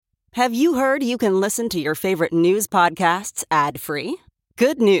Have you heard you can listen to your favorite news podcasts ad-free?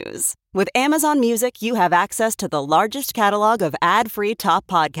 Good news. With Amazon Music, you have access to the largest catalog of ad-free top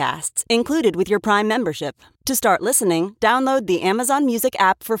podcasts included with your Prime membership. To start listening, download the Amazon Music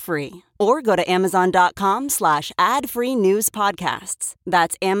app for free or go to amazon.com/ad-free news podcasts.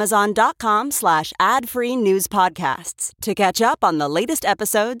 That's amazon.com/ad-free news podcasts to catch up on the latest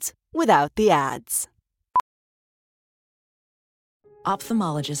episodes without the ads.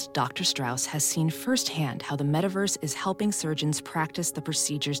 Ophthalmologist Dr. Strauss has seen firsthand how the metaverse is helping surgeons practice the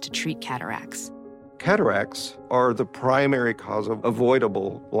procedures to treat cataracts. Cataracts are the primary cause of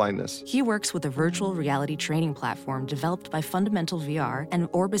avoidable blindness. He works with a virtual reality training platform developed by Fundamental VR and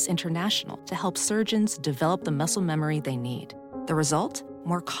Orbis International to help surgeons develop the muscle memory they need. The result?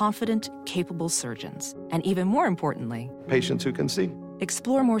 More confident, capable surgeons. And even more importantly, patients who can see.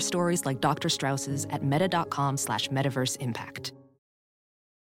 Explore more stories like Dr. Strauss's at meta.com/metaverseimpact.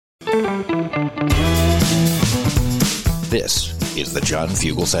 This is the John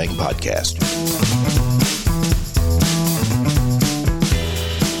Fugelsang Podcast.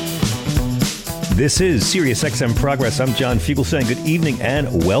 This is Sirius XM Progress. I'm John Fugelsang. Good evening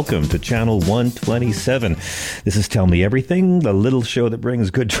and welcome to Channel 127. This is Tell Me Everything, the little show that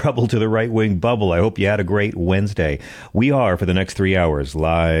brings good trouble to the right-wing bubble. I hope you had a great Wednesday. We are, for the next 3 hours,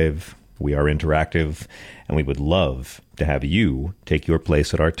 live. We are interactive, and we would love to have you take your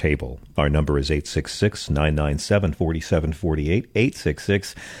place at our table. Our number is 866-997-4748,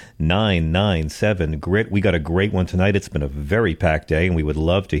 866-997-GRIT. We got a great one tonight. It's been a very packed day, and we would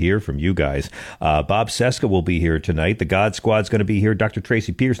love to hear from you guys. Bob Seska will be here tonight. The God Squad's going to be here. Dr.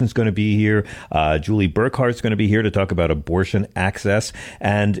 Tracy Pearson's going to be here. Julie Burkhart's going to be here to talk about abortion access.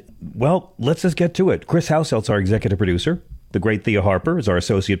 And, well, let's just get to it. Chris Househelt's our executive producer. The great Thea Harper is our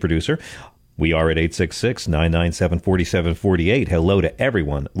associate producer. We are at 866-997-4748. Hello to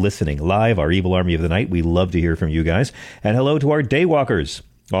everyone listening live, our evil army of the night. We love to hear from you guys. And hello to our daywalkers,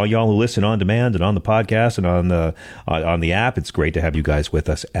 all y'all who listen on demand and on the podcast and on the app. It's great to have you guys with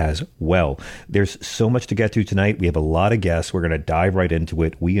us as well. There's so much to get to tonight. We have a lot of guests. We're going to dive right into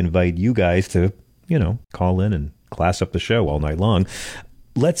it. We invite you guys to, call in and class up the show all night long.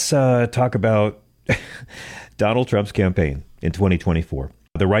 Let's talk about Donald Trump's campaign in 2024.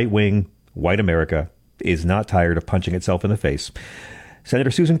 The right wing, white America, is not tired of punching itself in the face. Senator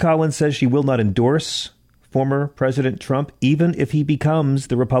Susan Collins says she will not endorse former President Trump, even if he becomes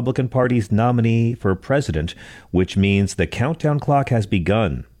the Republican Party's nominee for president, which means the countdown clock has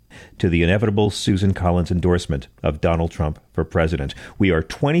begun to the inevitable Susan Collins endorsement of Donald Trump for president. We are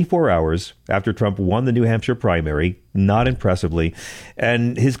 24 hours after Trump won the New Hampshire primary, not impressively,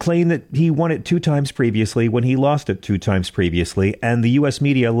 and his claim that he won it 2 times previously when he lost it 2 times previously, and the U.S.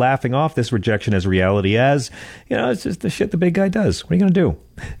 media laughing off this rejection as reality as, it's just the shit the big guy does. What are you going to do?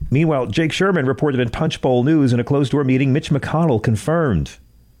 Meanwhile, Jake Sherman reported in Punchbowl News in a closed-door meeting, Mitch McConnell confirmed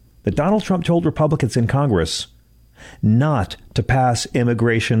that Donald Trump told Republicans in Congress not to pass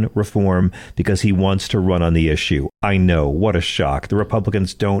immigration reform because he wants to run on the issue. I know, what a shock. The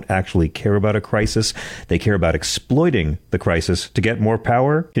Republicans don't actually care about a crisis. They care about exploiting the crisis to get more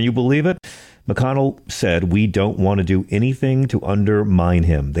power. Can you believe it? McConnell said, we don't want to do anything to undermine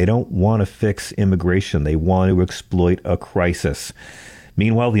him. They don't want to fix immigration. They want to exploit a crisis.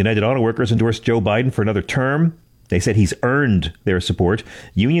 Meanwhile, the United Auto Workers endorsed Joe Biden for another term. They said he's earned their support.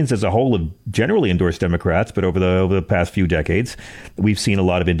 Unions as a whole have generally endorsed Democrats, but over the past few decades, we've seen a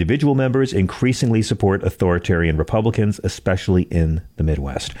lot of individual members increasingly support authoritarian Republicans, especially in the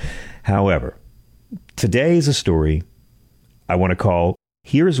Midwest. However, today is a story I want to call,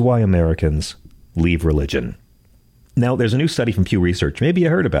 Here's Why Americans Leave Religion. Now, there's a new study from Pew Research. Maybe you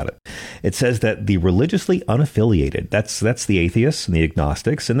heard about it. It says that the religiously unaffiliated, that's the atheists and the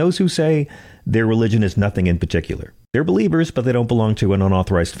agnostics, and those who say their religion is nothing in particular. They're believers, but they don't belong to an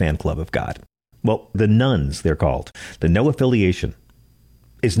unauthorized fan club of God. Well, the nuns, they're called, the no affiliation,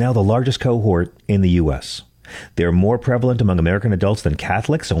 is now the largest cohort in the U.S. They're more prevalent among American adults than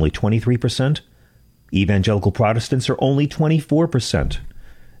Catholics, only 23%. Evangelical Protestants are only 24%.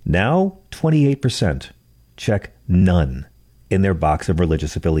 Now, 28%. Check none in their box of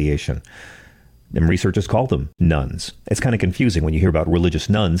religious affiliation. And researchers call them nuns. It's kind of confusing when you hear about religious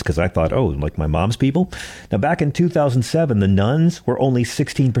nuns because I thought, like my mom's people. Now, back in 2007, the nuns were only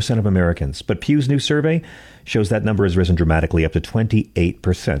 16% of Americans. But Pew's new survey shows that number has risen dramatically up to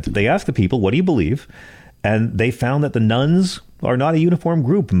 28%. They asked the people, what do you believe? And they found that the nuns are not a uniform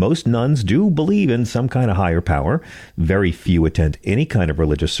group. Most nuns do believe in some kind of higher power. Very few attend any kind of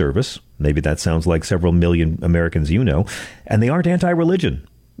religious service. Maybe that sounds like several million Americans you know. And they aren't anti-religion.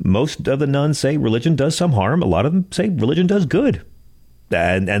 Most of the nuns say religion does some harm. A lot of them say religion does good.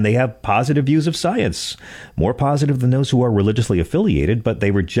 And they have positive views of science, more positive than those who are religiously affiliated, but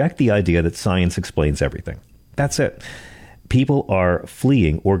they reject the idea that science explains everything. That's it. People are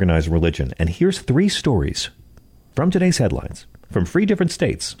fleeing organized religion. And here's 3 stories from today's headlines from 3 different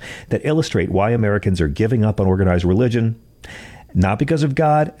states that illustrate why Americans are giving up on organized religion, not because of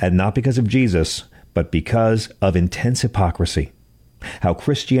God and not because of Jesus, but because of intense hypocrisy. How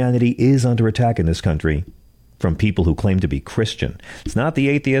Christianity is under attack in this country from people who claim to be Christian. It's not the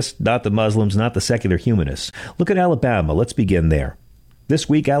atheists, not the Muslims, not the secular humanists. Look at Alabama. Let's begin there. This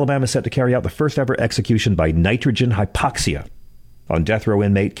week, Alabama is set to carry out the first ever execution by nitrogen hypoxia on death row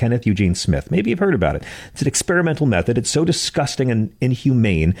inmate Kenneth Eugene Smith. Maybe you've heard about it. It's an experimental method. It's so disgusting and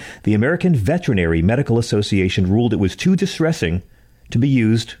inhumane. The American Veterinary Medical Association ruled it was too distressing to be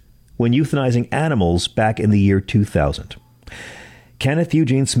used when euthanizing animals back in the year 2000. Kenneth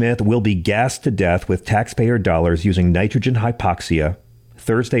Eugene Smith will be gassed to death with taxpayer dollars using nitrogen hypoxia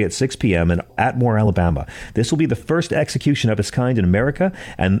Thursday at 6 p.m. in Atmore, Alabama. This will be the first execution of its kind in America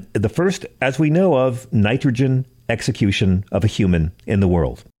and the first, as we know of, nitrogen execution of a human in the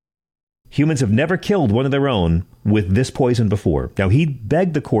world. Humans have never killed one of their own with this poison before. Now, he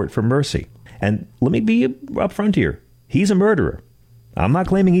begged the court for mercy. And let me be upfront here. He's a murderer. I'm not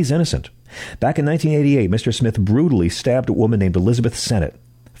claiming he's innocent. Back in 1988, Mr. Smith brutally stabbed a woman named Elizabeth Sennett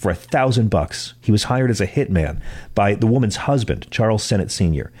for $1,000. He was hired as a hitman by the woman's husband, Charles Sennett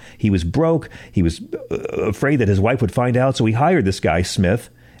Sr. He was broke. He was afraid that his wife would find out, so he hired this guy, Smith,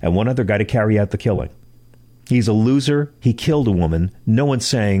 and one other guy to carry out the killing. He's a loser. He killed a woman. No one's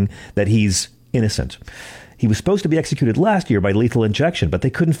saying that he's innocent. He was supposed to be executed last year by lethal injection, but they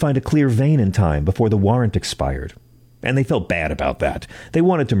couldn't find a clear vein in time before the warrant expired. And they felt bad about that. They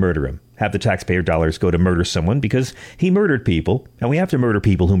wanted to murder him, have the taxpayer dollars go to murder someone because he murdered people, and we have to murder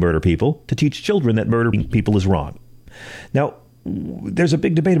people who murder people to teach children that murdering people is wrong. Now, there's a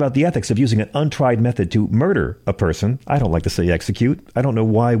big debate about the ethics of using an untried method to murder a person. I don't like to say execute. I don't know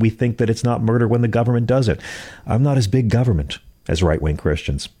why we think that it's not murder when the government does it. I'm not as big government as right-wing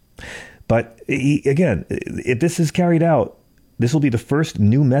Christians. But again, if this is carried out, this will be the first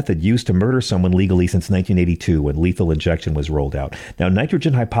new method used to murder someone legally since 1982 when lethal injection was rolled out. Now,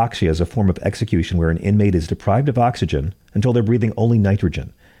 nitrogen hypoxia is a form of execution where an inmate is deprived of oxygen until they're breathing only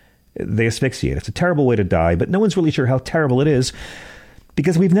nitrogen. They asphyxiate. It's a terrible way to die, but no one's really sure how terrible it is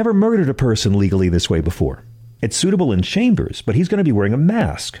because we've never murdered a person legally this way before. It's suitable in chambers, but he's going to be wearing a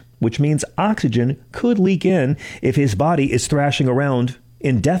mask, which means oxygen could leak in if his body is thrashing around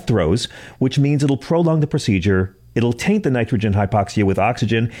in death throes, which means it'll prolong the procedure. It'll taint the nitrogen hypoxia with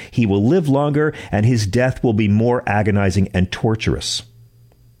oxygen. He will live longer, and his death will be more agonizing and torturous.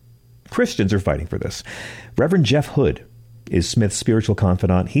 Christians are fighting for this. Reverend Jeff Hood is Smith's spiritual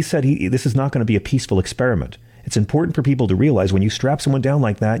confidant. He said this is not going to be a peaceful experiment. It's important for people to realize when you strap someone down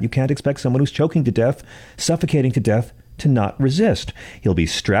like that, you can't expect someone who's choking to death, suffocating to death, to not resist. He'll be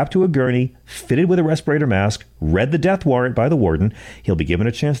strapped to a gurney, fitted with a respirator mask, read the death warrant by the warden. He'll be given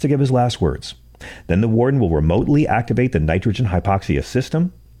a chance to give his last words. Then the warden will remotely activate the nitrogen hypoxia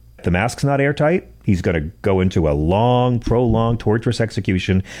system. If the mask's not airtight, he's going to go into a long, prolonged, torturous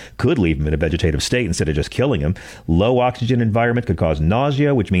execution. Could leave him in a vegetative state instead of just killing him. Low oxygen environment could cause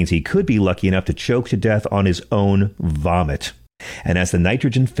nausea, which means he could be lucky enough to choke to death on his own vomit. And as the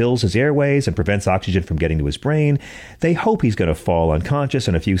nitrogen fills his airways and prevents oxygen from getting to his brain, they hope he's going to fall unconscious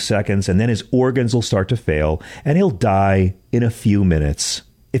in a few seconds, and then his organs will start to fail, and he'll die in a few minutes,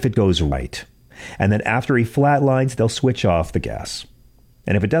 if it goes right. And then after he flatlines, they'll switch off the gas.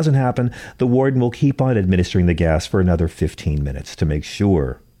 And if it doesn't happen, the warden will keep on administering the gas for another 15 minutes to make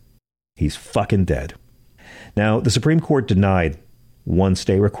sure he's fucking dead. Now, the Supreme Court denied one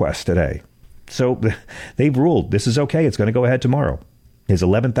stay request today. So they've ruled this is okay. It's going to go ahead tomorrow. His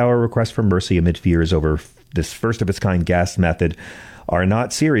 11th hour request for mercy amid fears over this first of its kind gas method are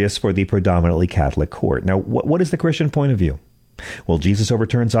not serious for the predominantly Catholic court. Now, what is the Christian point of view? Well, Jesus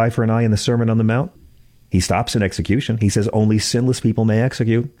overturns eye for an eye in the Sermon on the Mount. He stops an execution. He says only sinless people may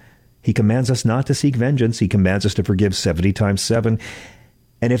execute. He commands us not to seek vengeance. He commands us to forgive 70 times 7.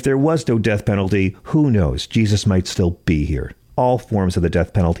 And if there was no death penalty, who knows? Jesus might still be here. All forms of the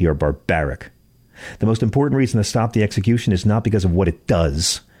death penalty are barbaric. The most important reason to stop the execution is not because of what it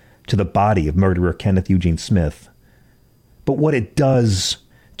does to the body of murderer Kenneth Eugene Smith, but what it does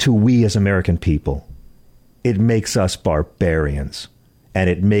to we as American people. It makes us barbarians, and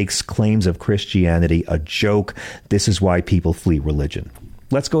it makes claims of Christianity a joke. This is why people flee religion.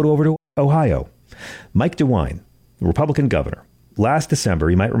 Let's go over to Ohio. Mike DeWine, Republican governor. Last December,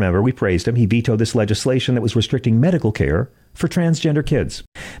 you might remember, we praised him. He vetoed this legislation that was restricting medical care for transgender kids,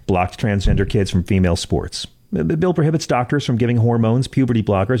 blocked transgender kids from female sports. The bill prohibits doctors from giving hormones, puberty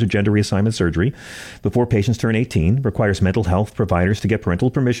blockers, or gender reassignment surgery before patients turn 18, requires mental health providers to get parental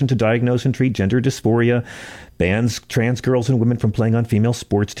permission to diagnose and treat gender dysphoria, bans trans girls and women from playing on female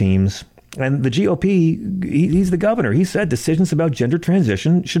sports teams. And the GOP, he's the governor. He said decisions about gender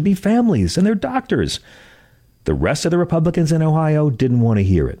transition should be families and their doctors. The rest of the Republicans in Ohio didn't want to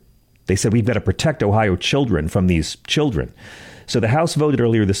hear it. They said we've got to protect Ohio children from these children. So the House voted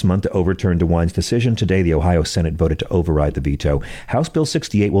earlier this month to overturn DeWine's decision. Today, the Ohio Senate voted to override the veto. House Bill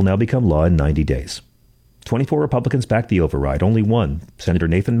 68 will now become law in 90 days. 24 Republicans backed the override. Only one, Senator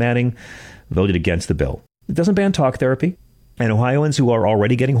Nathan Manning, voted against the bill. It doesn't ban talk therapy. And Ohioans who are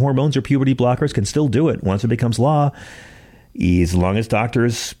already getting hormones or puberty blockers can still do it once it becomes law, as long as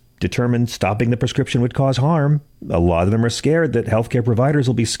doctors determine stopping the prescription would cause harm. A lot of them are scared that healthcare providers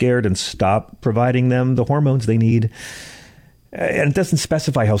will be scared and stop providing them the hormones they need. And it doesn't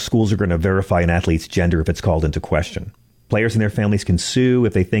specify how schools are going to verify an athlete's gender if it's called into question. Players and their families can sue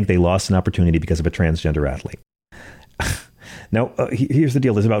if they think they lost an opportunity because of a transgender athlete. Now, here's the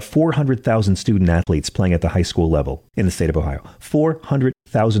deal. There's about 400,000 student athletes playing at the high school level in the state of Ohio.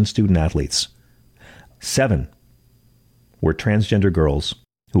 400,000 student athletes. 7 were transgender girls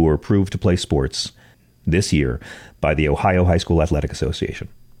who were approved to play sports this year by the Ohio High School Athletic Association.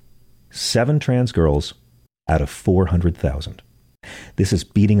 7 trans girls out of 400,000. This is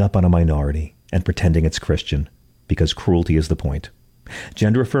beating up on a minority and pretending it's Christian because cruelty is the point.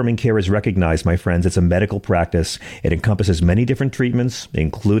 Gender-affirming care is recognized, my friends. It's a medical practice. It encompasses many different treatments,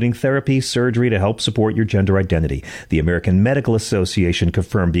 including therapy, surgery to help support your gender identity. The American Medical Association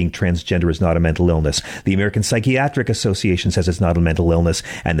confirmed being transgender is not a mental illness. The American Psychiatric Association says it's not a mental illness.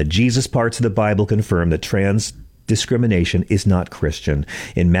 And the Jesus parts of the Bible confirm that trans discrimination is not Christian.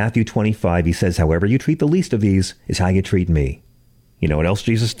 In Matthew 25, he says, however you treat the least of these is how you treat me. You know what else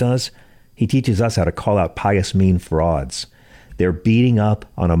Jesus does? He teaches us how to call out pious, mean frauds. They're beating up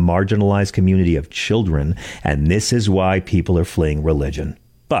on a marginalized community of children, and this is why people are fleeing religion.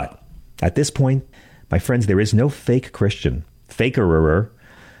 But at this point, my friends, there is no fake Christian, fakerer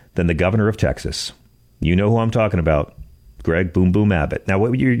than the governor of Texas. You know who I'm talking about. Greg Boom Boom Abbott. Now,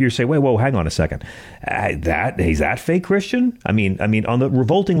 what you say, whoa, hang on a second. He's that fake Christian? I mean, on the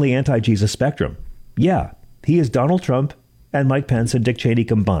revoltingly anti-Jesus spectrum, yeah, he is Donald Trump and Mike Pence and Dick Cheney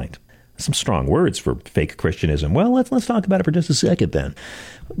combined. Some strong words for fake Christianism. Well, let's talk about it for just a second then.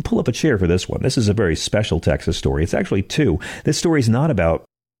 Pull up a chair for this one. This is a very special Texas story. It's actually 2. This story is not about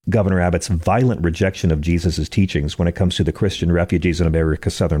Governor Abbott's violent rejection of Jesus' teachings when it comes to the Christian refugees on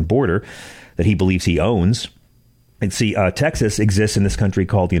America's southern border that he believes he owns. And see, Texas exists in this country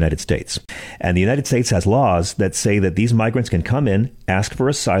called the United States. And the United States has laws that say that these migrants can come in, ask for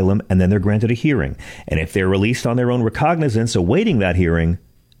asylum, and then they're granted a hearing. And if they're released on their own recognizance awaiting that hearing,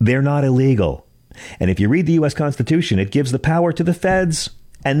 they're not illegal. And if you read the U.S. Constitution, it gives the power to the feds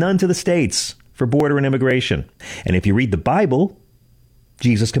and none to the states for border and immigration. And if you read the Bible,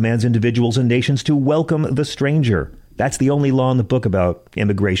 Jesus commands individuals and nations to welcome the stranger. That's the only law in the book about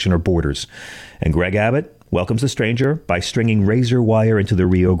immigration or borders. And Greg Abbott welcomes the stranger by stringing razor wire into the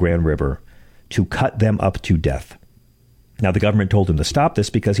Rio Grande River to cut them up to death. Now, the government told him to stop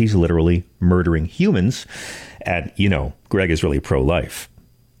this because he's literally murdering humans. And, you know, Greg is really pro-life.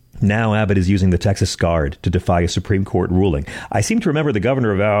 Now Abbott is using the Texas Guard to defy a Supreme Court ruling. I seem to remember the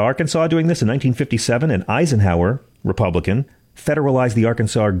governor of Arkansas doing this in 1957, and Eisenhower, Republican, federalized the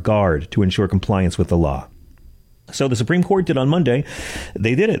Arkansas Guard to ensure compliance with the law. So the Supreme Court did on Monday.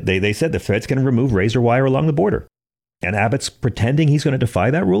 They did it. They said the feds can remove razor wire along the border. And Abbott's pretending he's going to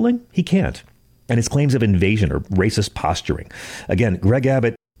defy that ruling? He can't. And his claims of invasion or racist posturing. Again, Greg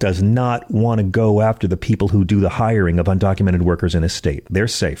Abbott does not want to go after the people who do the hiring of undocumented workers in his state. They're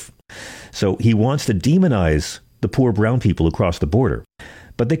safe. So he wants to demonize the poor brown people who cross the border.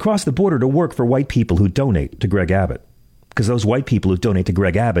 But they cross the border to work for white people who donate to Greg Abbott. Because those white people who donate to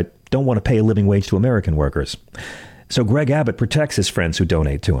Greg Abbott don't want to pay a living wage to American workers. So Greg Abbott protects his friends who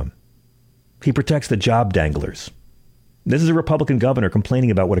donate to him. He protects the job danglers. This is a Republican governor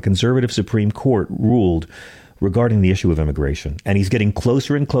complaining about what a conservative Supreme Court ruled regarding the issue of immigration. And he's getting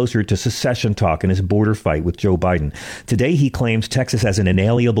closer and closer to secession talk in his border fight with Joe Biden. Today, he claims Texas has an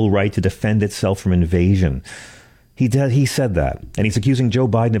inalienable right to defend itself from invasion. He said that. And he's accusing Joe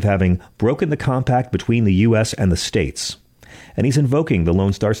Biden of having broken the compact between the U.S. and the states. And he's invoking the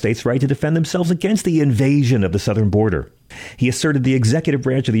Lone Star State's right to defend themselves against the invasion of the southern border. He asserted the executive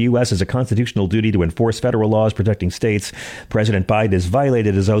branch of the U.S. has a constitutional duty to enforce federal laws protecting states. President Biden has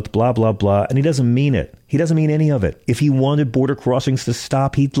violated his oath, blah, blah, blah. And he doesn't mean it. He doesn't mean any of it. If he wanted border crossings to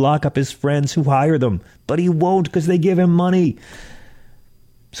stop, he'd lock up his friends who hire them. But he won't because they give him money.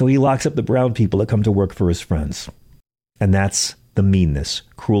 So he locks up the brown people that come to work for his friends. And that's the meanness.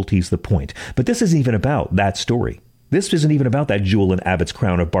 Cruelty's the point. But this isn't even about that story. This isn't even about that jewel in Abbott's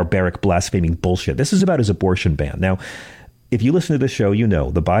crown of barbaric, blaspheming bullshit. This is about his abortion ban. Now, if you listen to this show, you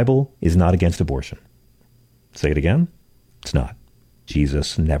know the Bible is not against abortion. Say it again. It's not.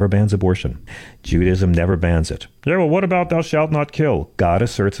 Jesus never bans abortion. Judaism never bans it. Yeah, well, what about thou shalt not kill? God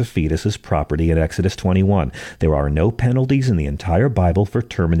asserts a fetus as property in Exodus 21. There are no penalties in the entire Bible for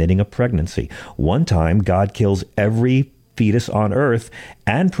terminating a pregnancy. One time, God kills every fetus on earth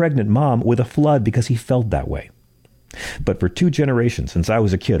and pregnant mom with a flood because he felt that way. But for 2 generations, since I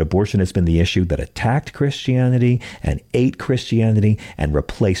was a kid, abortion has been the issue that attacked Christianity and ate Christianity and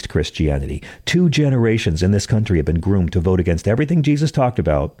replaced Christianity. 2 generations in this country have been groomed to vote against everything Jesus talked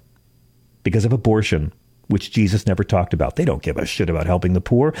about because of abortion, which Jesus never talked about. They don't give a shit about helping the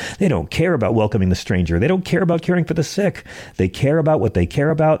poor. They don't care about welcoming the stranger. They don't care about caring for the sick. They care about what they care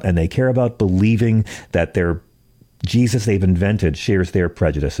about, and they care about believing that their Jesus they've invented shares their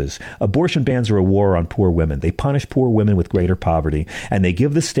prejudices. Abortion bans are a war on poor women. They punish poor women with greater poverty, and they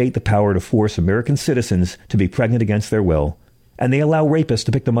give the state the power to force American citizens to be pregnant against their will, and they allow rapists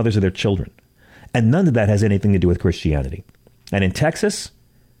to pick the mothers of their children. And none of that has anything to do with Christianity. And in Texas,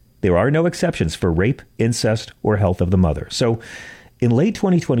 there are no exceptions for rape, incest, or health of the mother. So in late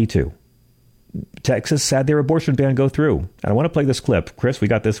 2022, Texas had their abortion ban go through. And I want to play this clip. Chris, we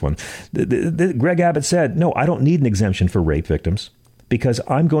got this one. Greg Abbott said, no, I don't need an exemption for rape victims because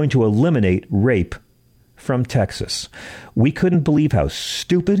I'm going to eliminate rape from Texas. We couldn't believe how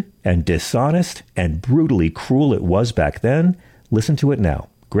stupid and dishonest and brutally cruel it was back then. Listen to it now.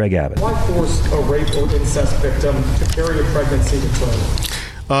 Greg Abbott. Why force a rape or incest victim to carry a pregnancy to term?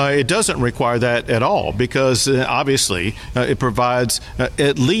 It doesn't require that at all because obviously it provides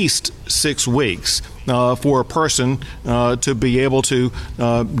at least 6 weeks for a person to be able to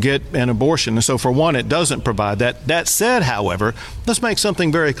get an abortion. And so for one, it doesn't provide that. That said, however, let's make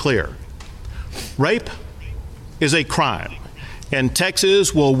something very clear. Rape is a crime, and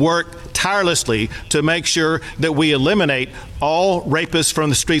Texas will work tirelessly to make sure that we eliminate all rapists from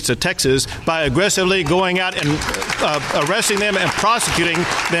the streets of Texas by aggressively going out and arresting them and prosecuting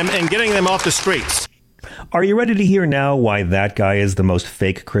them and getting them off the streets. Are you ready to hear now why that guy is the most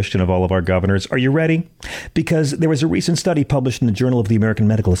fake Christian of all of our governors? Are you ready? Because there was a recent study published in the Journal of the American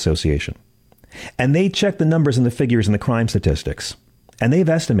Medical Association, and they checked the numbers and the figures and the crime statistics, and they've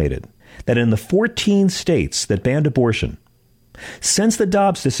estimated that in the 14 states that banned abortion, since the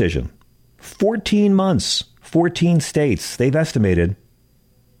Dobbs decision, 14 months, 14 states, they've estimated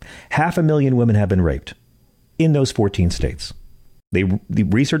 500,000 women have been raped in those 14 states. The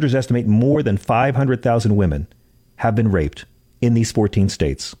researchers estimate more than 500,000 women have been raped in these 14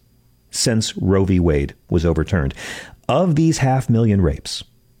 states since Roe v. Wade was overturned. Of these 500,000 rapes,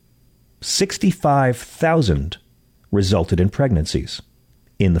 65,000 resulted in pregnancies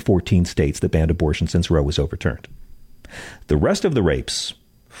in the 14 states that banned abortion since Roe was overturned. The rest of the rapes,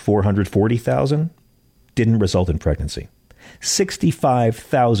 440,000, didn't result in pregnancy.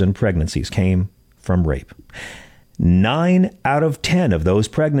 65,000 pregnancies came from rape. 9 out of 10 of those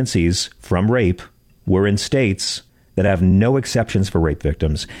pregnancies from rape were in states that have no exceptions for rape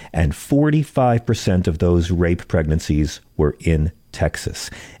victims, and 45% of those rape pregnancies were in Texas.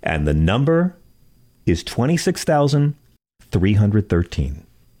 And the number is 26,313.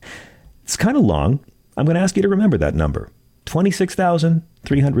 It's kind of long. I'm going to ask you to remember that number,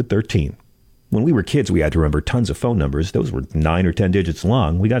 26,313. When we were kids, we had to remember tons of phone numbers. Those were 9 or 10 digits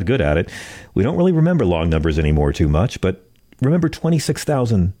long. We got good at it. We don't really remember long numbers anymore too much, but remember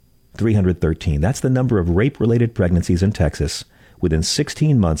 26,313. That's the number of rape-related pregnancies in Texas within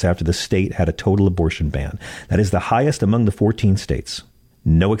 16 months after the state had a total abortion ban. That is the highest among the 14 states.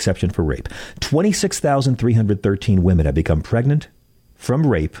 No exception for rape. 26,313 women have become pregnant from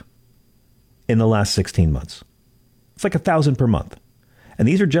rape in the last 16 months. It's like 1,000 per month. And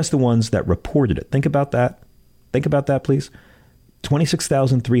these are just the ones that reported it. Think about that. Think about that, please.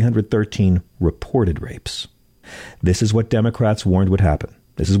 26,313 reported rapes. This is what Democrats warned would happen.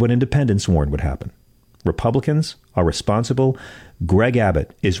 This is what independents warned would happen. Republicans are responsible. Greg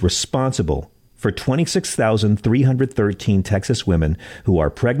Abbott is responsible for 26,313 Texas women who are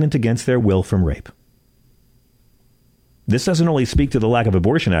pregnant against their will from rape. This doesn't only speak to the lack of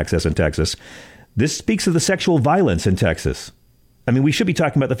abortion access in Texas. This speaks to the sexual violence in Texas. I mean, we should be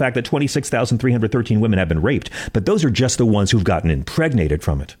talking about the fact that 26,313 women have been raped, but those are just the ones who've gotten impregnated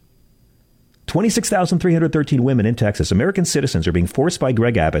from it. 26,313 women in Texas, American citizens, are being forced by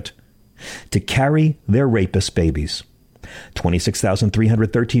Greg Abbott to carry their rapist babies.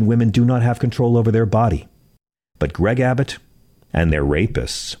 26,313 women do not have control over their body. But Greg Abbott and their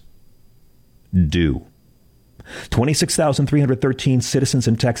rapists do. 26,313 citizens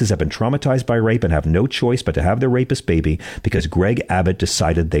in Texas have been traumatized by rape and have no choice but to have their rapist baby because Greg Abbott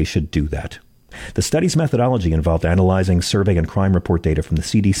decided they should do that. The study's methodology involved analyzing survey and crime report data from the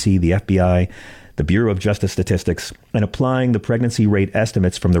CDC, the FBI, the Bureau of Justice Statistics, and applying the pregnancy rate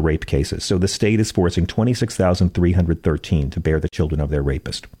estimates from the rape cases. So the state is forcing 26,313 to bear the children of their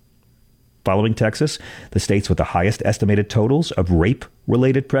rapist. Following Texas, the states with the highest estimated totals of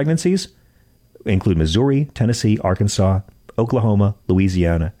rape-related pregnancies include Missouri, Tennessee, Arkansas, Oklahoma,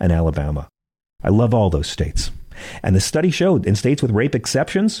 Louisiana, and Alabama. I love all those states. And the study showed in states with rape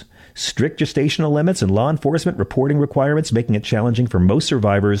exceptions, strict gestational limits and law enforcement reporting requirements, making it challenging for most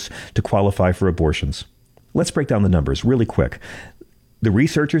survivors to qualify for abortions. Let's break down the numbers really quick. The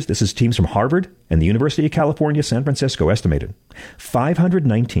researchers, this is teams from Harvard and the University of California, San Francisco, estimated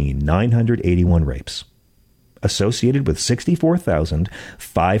 519,981 rapes associated with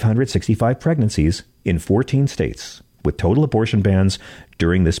 64,565 pregnancies in 14 states with total abortion bans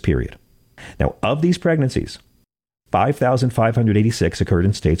during this period. Now, of these pregnancies, 5,586 occurred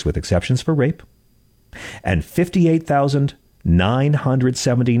in states with exceptions for rape, and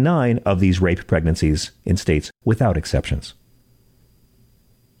 58,979 of these rape pregnancies in states without exceptions.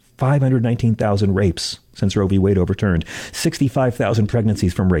 519,000 rapes since Roe v. Wade overturned. 65,000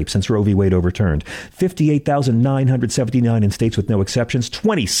 pregnancies from rape since Roe v. Wade overturned. 58,979 in states with no exceptions.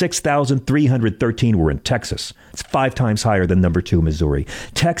 26,313 were in Texas. It's 5 times higher than number 2, Missouri.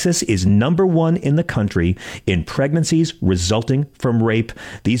 Texas is number 1 in the country in pregnancies resulting from rape.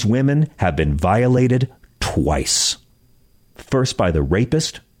 These women have been violated twice. First by the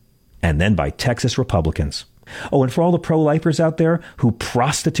rapist, and then by Texas Republicans. Oh, and for all the pro-lifers out there who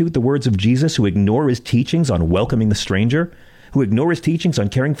prostitute the words of Jesus, who ignore his teachings on welcoming the stranger, who ignore his teachings on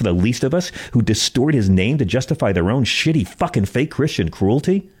caring for the least of us, who distort his name to justify their own shitty fucking fake Christian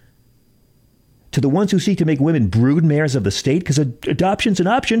cruelty, to the ones who seek to make women brood mares of the state because adoption's an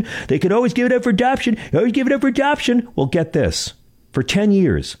option, they could always give it up for adoption, always give it up for adoption. Well, get this. For 10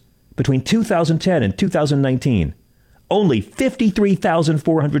 years, between 2010 and 2019, only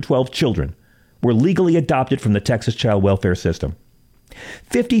 53,412 children were legally adopted from the Texas child welfare system.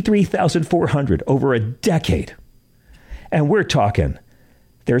 53,400 over a decade. And we're talking,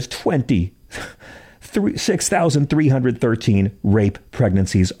 there's 6,313 rape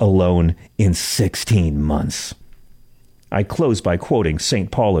pregnancies alone in 16 months. I close by quoting St.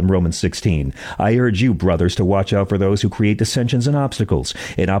 Paul in Romans 16. I urge you, brothers, to watch out for those who create dissensions and obstacles.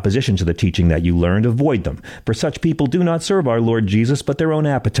 In opposition to the teaching that you learned, avoid them. For such people do not serve our Lord Jesus, but their own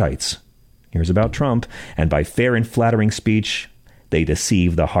appetites. Here's about Trump. And by fair and flattering speech, they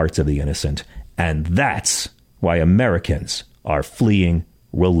deceive the hearts of the innocent. And that's why Americans are fleeing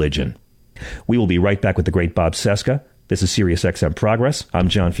religion. We will be right back with the great Bob Cesca. This is SiriusXM Progress. I'm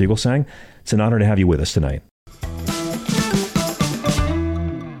John Fugelsang. It's an honor to have you with us tonight.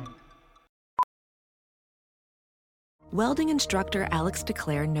 Welding instructor Alex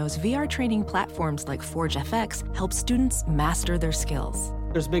DeClaire knows VR training platforms like ForgeFX help students master their skills.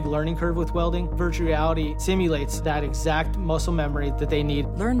 There's a big learning curve with welding. Virtual reality simulates that exact muscle memory that they need.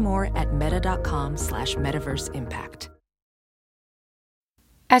 Learn more at meta.com/metaverseimpact.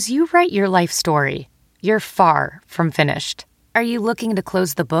 As you write your life story, you're far from finished. Are you looking to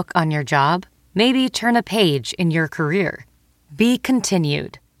close the book on your job? Maybe turn a page in your career? Be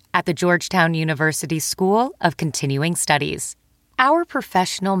continued at the Georgetown University School of Continuing Studies. Our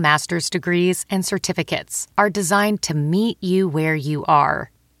professional master's degrees and certificates are designed to meet you where you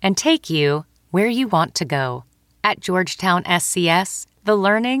are and take you where you want to go. At Georgetown SCS, the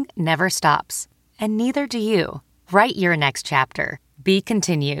learning never stops, and neither do you. Write your next chapter. Be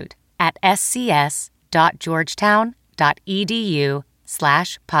continued at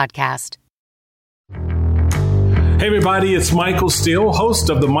scs.georgetown.edu/podcast. Hey everybody, it's Michael Steele,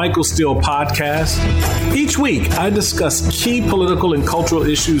 host of the Michael Steele Podcast. Each week, I discuss key political and cultural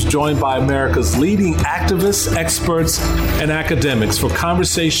issues joined by America's leading activists, experts, and academics for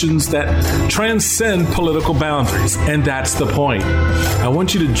conversations that transcend political boundaries. And that's the point. I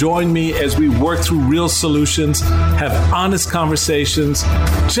want you to join me as we work through real solutions, have honest conversations,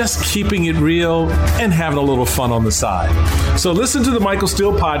 just keeping it real and having a little fun on the side. So listen to the Michael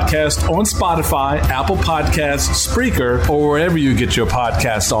Steele Podcast on Spotify, Apple Podcasts, Spreaker, or wherever you get your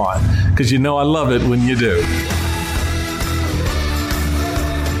podcasts on, because you know I love it when you do.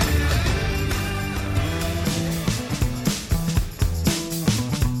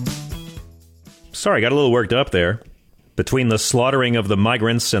 Sorry, got a little worked up there. Between the slaughtering of the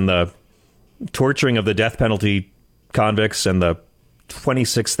migrants and the torturing of the death penalty convicts and the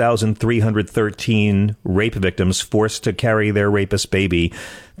 26,313 rape victims forced to carry their rapist baby.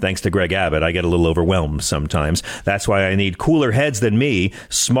 Thanks to Greg Abbott, I get a little overwhelmed sometimes. That's why I need cooler heads than me,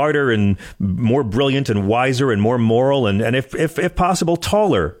 smarter and more brilliant and wiser and more moral and if possible,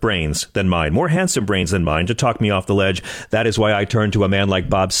 taller brains than mine, more handsome brains than mine to talk me off the ledge. That is why I turn to a man like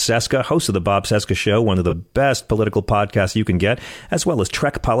Bob Cesca, host of The Bob Cesca Show, one of the best political podcasts you can get, as well as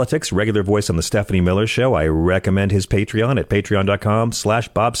Trek Politics, regular voice on The Stephanie Miller Show. I recommend his Patreon at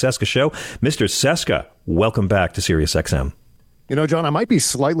patreon.com/Bob Cesca Show. Mr. Cesca, welcome back to SiriusXM. You know, John, I might be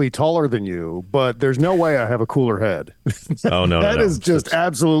slightly taller than you, but there's no way I have a cooler head. Oh, no. That is just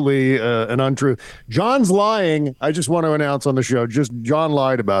absolutely an untruth. John's lying. I just want to announce on the show, just John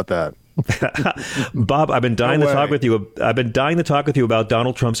lied about that. Bob, I've been dying to talk with you. I've been dying to talk with you about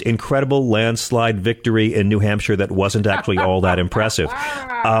Donald Trump's incredible landslide victory in New Hampshire that wasn't actually all that impressive.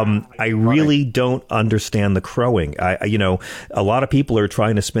 I really don't understand the crowing. A lot of people are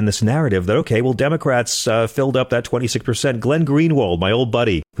trying to spin this narrative that, okay, well, Democrats filled up that 26%. Glenn Greenwald, my old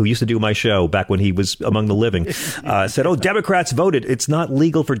buddy, who used to do my show back when he was among the living, said, oh, Democrats voted. It's not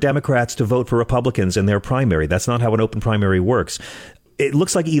legal for Democrats to vote for Republicans in their primary. That's not how an open primary works. It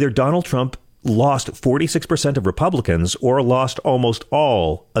looks like either Donald Trump lost 46% of Republicans or lost almost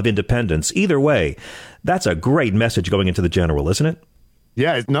all of independents. Either way, that's a great message going into the general, isn't it?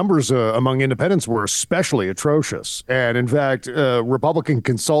 Yeah, his numbers among independents were especially atrocious. And in fact, Republican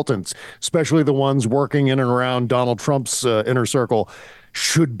consultants, especially the ones working in and around Donald Trump's inner circle,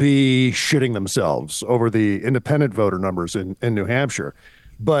 should be shitting themselves over the independent voter numbers in New Hampshire.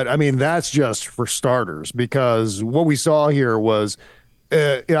 But I mean, that's just for starters, because what we saw here was,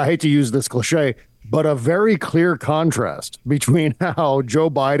 I hate to use this cliche, but a very clear contrast between how Joe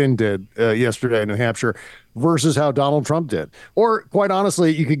Biden did yesterday in New Hampshire versus how Donald Trump did. Or quite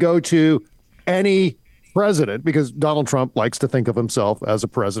honestly, you could go to any president, because Donald Trump likes to think of himself as a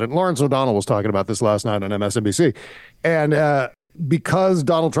president. Lawrence O'Donnell was talking about this last night on MSNBC. And because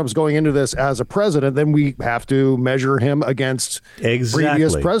Donald Trump's going into this as a president, then we have to measure him against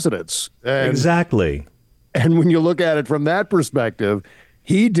previous presidents. Exactly. And when you look at it from that perspective,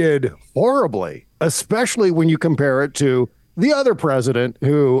 he did horribly, especially when you compare it to the other president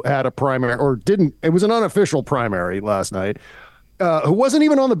who had a primary or didn't. It was an unofficial primary last night, who wasn't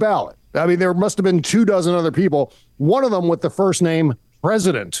even on the ballot. I mean, there must have been 24 other people. One of them with the first name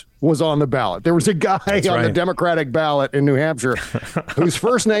President was on the ballot. There was a guy on the Democratic ballot in New Hampshire whose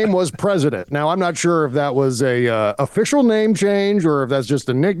first name was President. Now, I'm not sure if that was a official name change or if that's just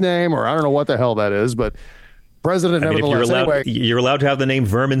a nickname, or I don't know what the hell that is, but President, nevertheless. You're allowed to have the name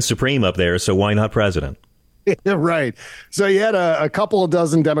Vermin Supreme up there, so why not President? Right. So you had a couple of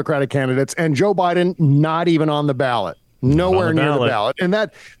dozen Democratic candidates, and Joe Biden not even on the ballot. Nowhere near the ballot. And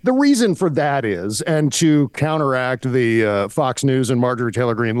that the reason for that is, and to counteract the Fox News and Marjorie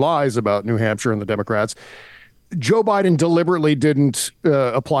Taylor Greene lies about New Hampshire and the Democrats, Joe Biden deliberately didn't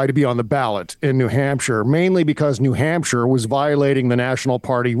apply to be on the ballot in New Hampshire, mainly because New Hampshire was violating the National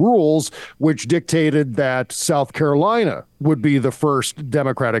Party rules, which dictated that South Carolina would be the first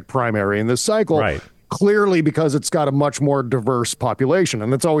Democratic primary in this cycle. Right. Clearly because it's got a much more diverse population.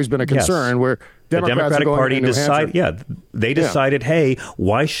 And that's always been a concern where the Democratic Party decided, hey,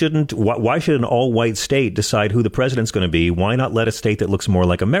 why should an all-white state decide who the president's going to be? Why not let a state that looks more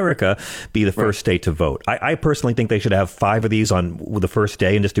like America be the first state to vote? I personally think they should have 5 of these on the first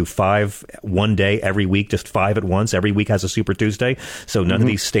day and just do 5 one day every week, just 5 at once. Every week has a Super Tuesday, so none of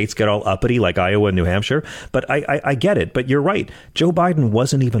these states get all uppity like Iowa and New Hampshire. But I get it. But you're right. Joe Biden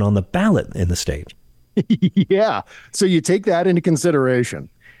wasn't even on the ballot in the state. Yeah. So you take that into consideration.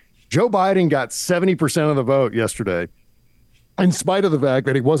 Joe Biden got 70% of the vote yesterday, in spite of the fact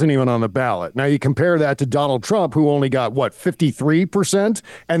that he wasn't even on the ballot. Now you compare that to Donald Trump, who only got 53%,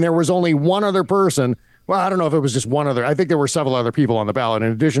 and there was only one other person. Well, I don't know if it was just one other. I think there were several other people on the ballot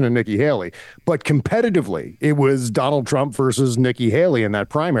in addition to Nikki Haley. But competitively, it was Donald Trump versus Nikki Haley in that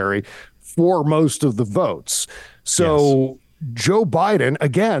primary for most of the votes. So Joe Biden,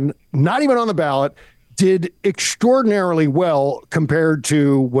 again, not even on the ballot, did extraordinarily well compared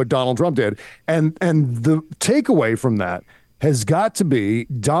to what Donald Trump did. And the takeaway from that has got to be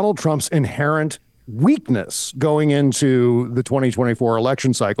Donald Trump's inherent weakness going into the 2024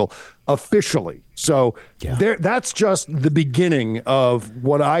 election cycle officially. So that's just the beginning of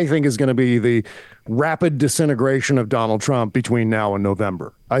what I think is going to be the rapid disintegration of Donald Trump between now and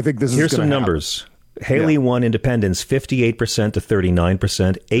November. I think this is going to happen. Here's some numbers. Haley won independents 58% to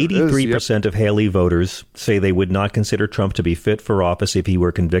 39%. 83% of Haley voters say they would not consider Trump to be fit for office if he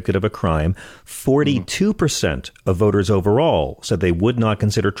were convicted of a crime. 42% of voters overall said they would not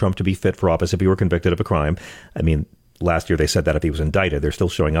consider Trump to be fit for office if he were convicted of a crime. I mean, last year they said that if he was indicted. They're still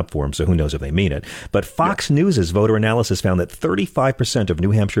showing up for him, so who knows if they mean it. But Fox News's voter analysis found that 35% of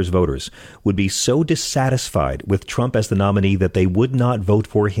New Hampshire's voters would be so dissatisfied with Trump as the nominee that they would not vote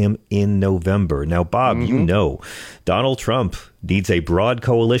for him in November. Now, Bob, you know, Donald Trump needs a broad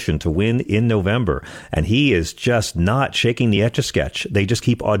coalition to win in November, and he is just not shaking the Etch-a-Sketch. They just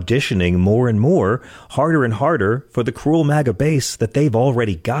keep auditioning more and more, harder and harder for the cruel MAGA base that they've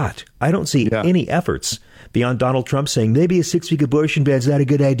already got. I don't see any efforts beyond Donald Trump saying maybe a 6-week abortion ban is not a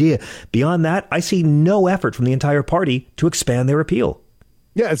good idea. Beyond that, I see no effort from the entire party to expand their appeal.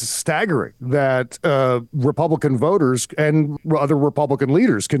 Yeah, it's staggering that Republican voters and other Republican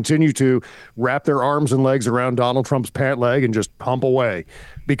leaders continue to wrap their arms and legs around Donald Trump's pant leg and just pump away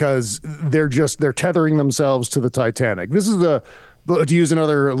because they're tethering themselves to the Titanic. This is to use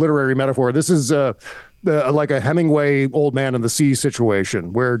another literary metaphor, this is like a Hemingway Old Man in the Sea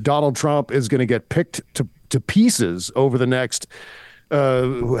situation where Donald Trump is going to get picked to pieces over the next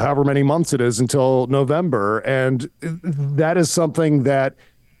however many months it is until November. And that is something that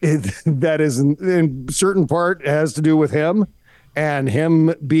is in certain part has to do with him and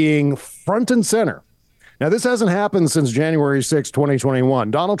him being front and center. Now, this hasn't happened since January 6, 2021.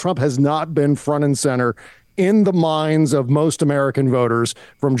 Donald Trump has not been front and center in the minds of most American voters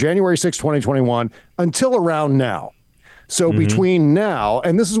from January 6, 2021 until around now. So between now,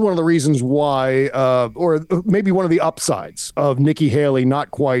 and this is one of the reasons why, or maybe one of the upsides of Nikki Haley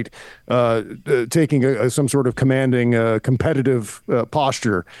not quite taking some sort of commanding competitive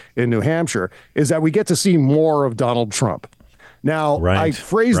posture in New Hampshire, is that we get to see more of Donald Trump. Now, I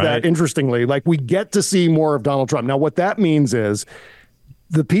phrase that interestingly, like we get to see more of Donald Trump. Now, what that means is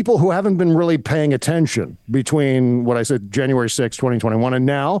the people who haven't been really paying attention between what I said, January 6, 2021, and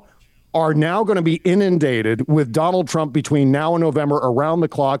now, are now going to be inundated with Donald Trump between now and November around the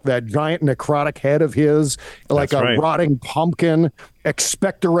clock, that giant necrotic head of his, like rotting pumpkin,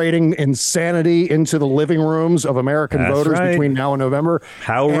 expectorating insanity into the living rooms of American voters between now and November.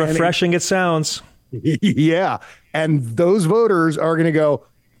 How refreshing it sounds. Yeah. And those voters are going to go,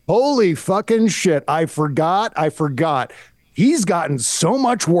 holy fucking shit, I forgot. He's gotten so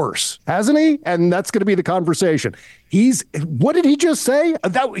much worse, hasn't he? And that's going to be the conversation. What did he just say?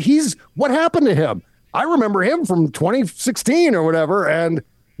 What happened to him? I remember him from 2016 or whatever. And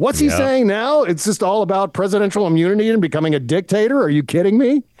what's he saying now? It's just all about presidential immunity and becoming a dictator. Are you kidding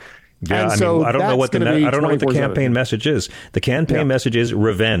me? Yeah, I mean, I don't know what the campaign message is. The campaign message is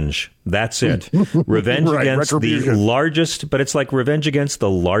revenge. That's it. Revenge against the largest, but it's like revenge against the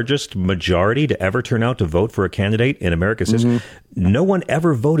largest majority to ever turn out to vote for a candidate in America's history. No one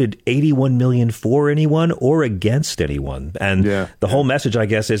ever voted 81 million for anyone or against anyone. And the whole message, I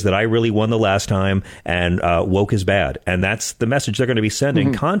guess, is that I really won the last time and woke is bad. And that's the message they're going to be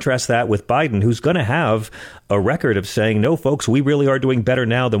sending. Contrast that with Biden, who's going to have a record of saying, no, folks, we really are doing better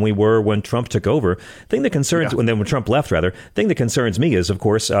now than we were when Trump took over. Thing that concerns, when Trump left, rather, thing that concerns me is, of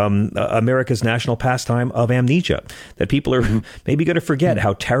course, America's national pastime of amnesia, that people are maybe going to forget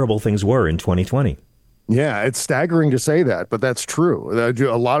how terrible things were in 2020. Yeah, it's staggering to say that, but that's true.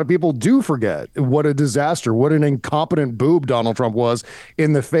 A lot of people do forget what a disaster, what an incompetent boob Donald Trump was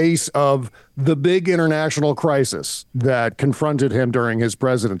in the face of the big international crisis that confronted him during his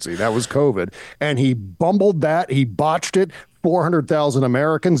presidency. That was COVID. And he bumbled that. He botched it. 400,000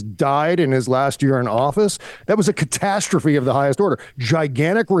 Americans died in his last year in office. That was a catastrophe of the highest order.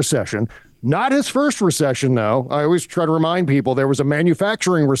 Gigantic recession. Not his first recession, though. I always try to remind people there was a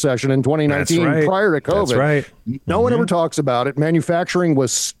manufacturing recession in 2019 prior to COVID. That's right. No one ever talks about it. Manufacturing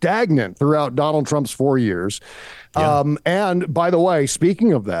was stagnant throughout Donald Trump's 4 years. And by the way,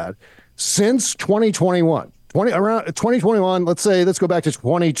 speaking of that, since 2021, around 2021, let's go back to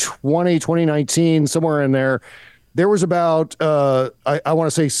 2020, 2019, somewhere in there. There was about, I want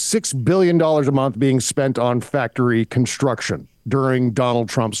to say $6 billion a month being spent on factory construction during Donald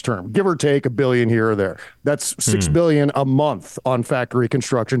Trump's term, give or take $1 billion here or there. That's $6 billion a month on factory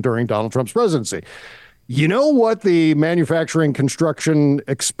construction during Donald Trump's presidency. You know what the manufacturing construction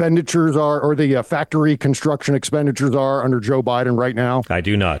expenditures are, or the factory construction expenditures are under Joe Biden right now? I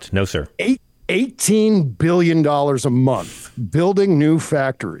do not. No, sir. $18 billion a month building new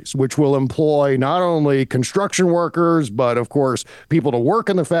factories, which will employ not only construction workers, but of course, people to work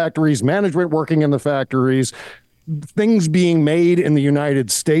in the factories, management working in the factories, things being made in the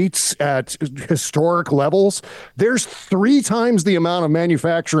United States at historic levels. There's 3 times the amount of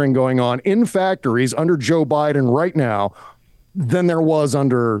manufacturing going on in factories under Joe Biden right now than there was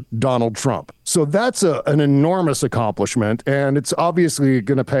under Donald Trump. So that's an enormous accomplishment, and it's obviously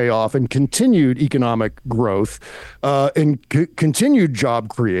going to pay off in continued economic growth, in continued job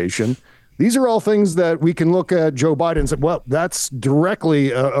creation. These are all things that we can look at Joe Biden and say, well, that's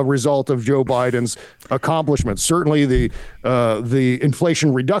directly a result of Joe Biden's accomplishments. Certainly the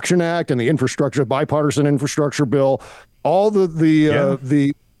Inflation Reduction Act and the bipartisan infrastructure bill, all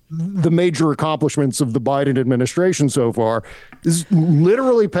the major accomplishments of the Biden administration so far is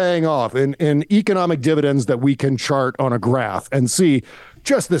literally paying off in economic dividends that we can chart on a graph and see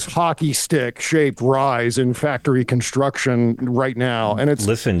just this hockey stick shaped rise in factory construction right now. And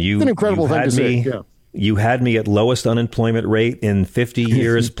it's an incredible thing to see. Yeah. You had me at lowest unemployment rate in 50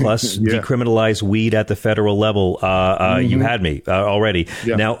 years, plus decriminalized weed at the federal level. You had me already.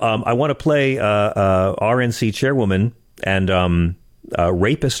 Yeah. Now, I want to play RNC chairwoman and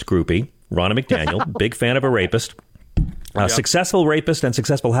rapist groupie, Ronna McDaniel, big fan of a rapist. Successful rapist and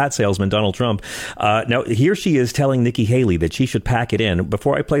successful hat salesman, Donald Trump. Now, here she is telling Nikki Haley that she should pack it in.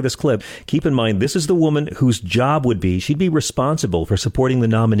 Before I play this clip, keep in mind, this is the woman whose job would be, she'd be responsible for supporting the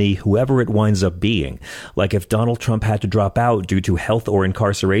nominee, whoever it winds up being. Like if Donald Trump had to drop out due to health or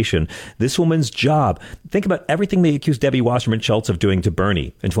incarceration, this woman's job, think about everything they accused Debbie Wasserman Schultz of doing to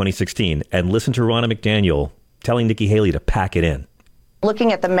Bernie in 2016, and listen to Ronna McDaniel telling Nikki Haley to pack it in.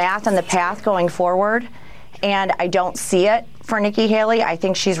 Looking at the math and the path going forward, and I don't see it for Nikki Haley. I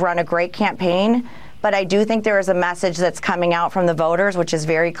think she's run a great campaign, but I do think there is a message that's coming out from the voters, which is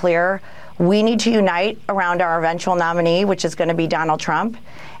very clear. We need to unite around our eventual nominee, which is going to be Donald Trump,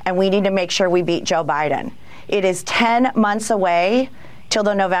 and we need to make sure we beat Joe Biden. It is 10 months away till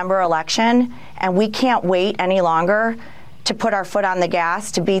the November election, and we can't wait any longer to put our foot on the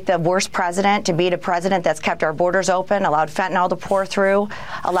gas, to beat the worst president, to beat a president that's kept our borders open, allowed fentanyl to pour through,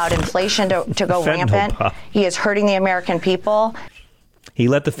 allowed inflation to go rampant. He is hurting the American people. He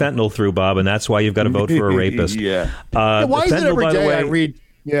let the fentanyl through, Bob, and that's why you've got to vote for a rapist. Why is it every day I read?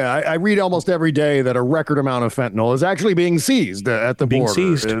 I read almost every day that a record amount of fentanyl is actually being seized at the border.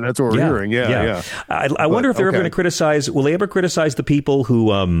 Seized. That's what we're hearing. I wonder if they're ever going to criticize. Will they ever criticize the people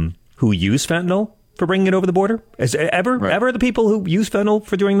who use fentanyl for bringing it over the border? Ever the people who use fentanyl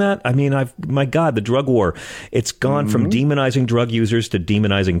for doing that? I mean, my God, the drug war. It's gone from demonizing drug users to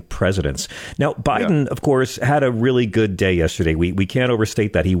demonizing presidents. Now, Biden, of course, had a really good day yesterday. We can't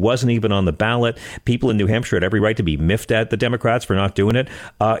overstate that. He wasn't even on the ballot. People in New Hampshire had every right to be miffed at the Democrats for not doing it.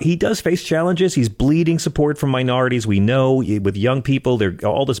 He does face challenges. He's bleeding support from minorities. We know with young people,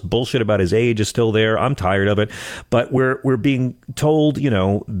 all this bullshit about his age is still there. I'm tired of it. But we're being told,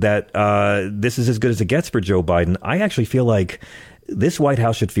 that this is as good as it gets for Joe Biden. I actually feel like this White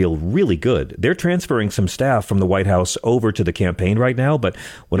House should feel really good. They're transferring some staff from the White House over to the campaign right now. But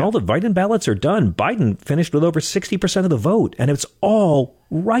when all the write-in ballots are done, Biden finished with over 60% of the vote, and it's all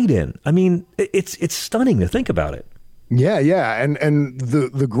write-in. I mean, it's stunning to think about it. Yeah. And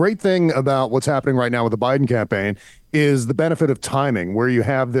the great thing about what's happening right now with the Biden campaign is the benefit of timing, where you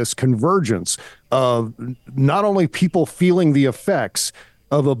have this convergence of not only people feeling the effects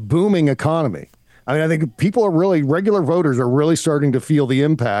of a booming economy. I mean, I think regular voters are really starting to feel the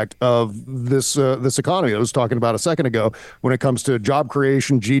impact of this economy I was talking about a second ago when it comes to job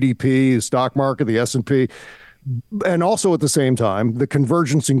creation, GDP, the stock market, the S&P. And also at the same time, the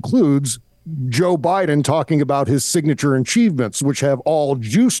convergence includes Joe Biden talking about his signature achievements, which have all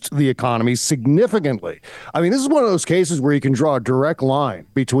juiced the economy significantly. I mean, this is one of those cases where you can draw a direct line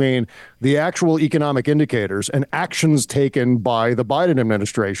between the actual economic indicators and actions taken by the Biden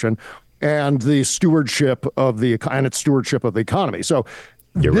administration and the stewardship of the economy. So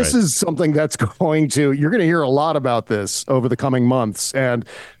this is something that's you're going to hear a lot about this over the coming months. And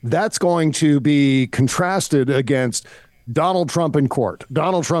that's going to be contrasted against Donald Trump in court,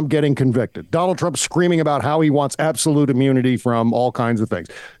 Donald Trump getting convicted, Donald Trump screaming about how he wants absolute immunity from all kinds of things.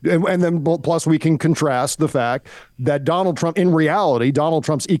 And then plus we can contrast the fact that Donald Trump's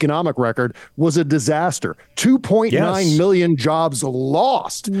economic record was a disaster. 2.9 million jobs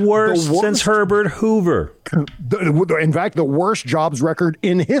lost. Worst since Herbert Hoover. In fact, the worst jobs record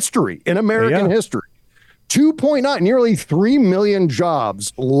in history, in American history. 2.9, nearly 3 million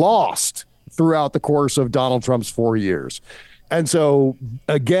jobs lost throughout the course of Donald Trump's 4 years. And so,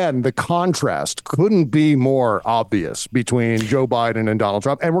 again, the contrast couldn't be more obvious between Joe Biden and Donald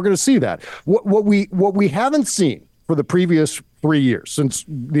Trump. And we're going to see that. What we haven't seen for the previous 3 years since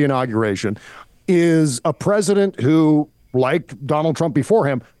the inauguration is a president who, like Donald Trump before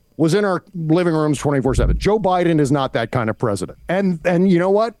him, was in our living rooms 24/7. Joe Biden is not that kind of president. And you know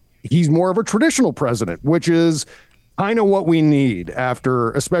what? He's more of a traditional president, which is kind of what we need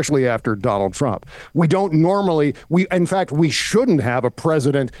especially after Donald Trump. We don't normally, in fact, we shouldn't have a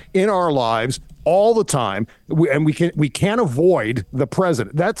president in our lives all the time. We can't avoid the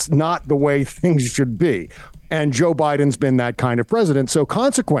president. That's not the way things should be. And Joe Biden's been that kind of president. So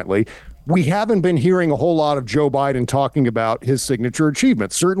consequently, we haven't been hearing a whole lot of Joe Biden talking about his signature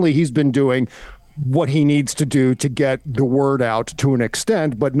achievements. Certainly, he's been doing what he needs to do to get the word out to an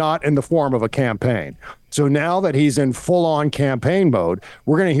extent, but not in the form of a campaign. So now that he's in full-on campaign mode,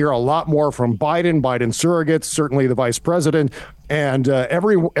 we're going to hear a lot more from Biden surrogates, certainly the vice president, and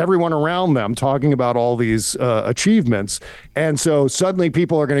everyone around them talking about all these achievements. And so suddenly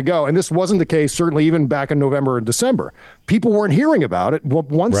people are going to go, and this wasn't the case certainly even back in November and December. People weren't hearing about it. But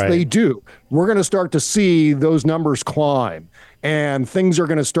once they do, we're going to start to see those numbers climb, and things are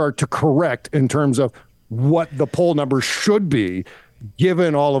going to start to correct in terms of what the poll numbers should be,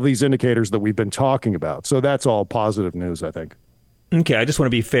 given all of these indicators that we've been talking about. So that's all positive news, I think. Okay, I just want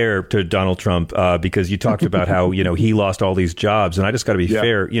to be fair to Donald Trump because you talked about how, he lost all these jobs. And I just got to be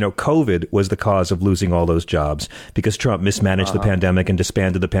fair. COVID was the cause of losing all those jobs because Trump mismanaged the pandemic and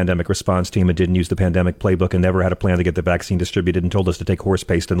disbanded the pandemic response team and didn't use the pandemic playbook and never had a plan to get the vaccine distributed and told us to take horse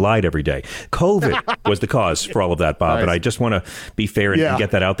paste and lied every day. COVID was the cause for all of that, Bob. Nice. And I just want to be fair and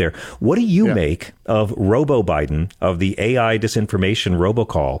get that out there. What do you make of Robo-Biden, of the AI disinformation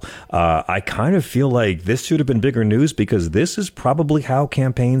robocall? I kind of feel like this should have been bigger news because this is probably how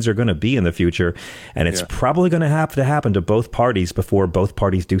campaigns are going to be in the future. And it's probably going to have to happen to both parties before both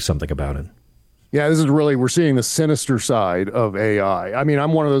parties do something about it. Yeah, this is really, we're seeing the sinister side of AI. I mean,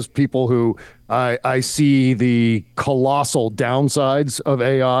 I'm one of those people who I see the colossal downsides of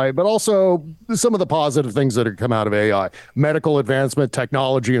AI, but also some of the positive things that have come out of AI, medical advancement,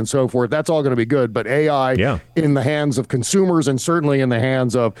 technology, and so forth. That's all going to be good. But AI in the hands of consumers and certainly in the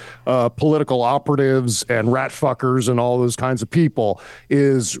hands of political operatives and rat fuckers and all those kinds of people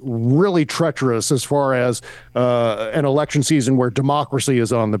is really treacherous as far as an election season where democracy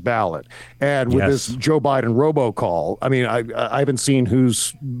is on the ballot. And with this Joe Biden robocall, I mean, I haven't seen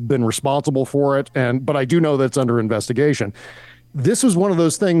who's been responsible for it, but I do know that it's under investigation. This was one of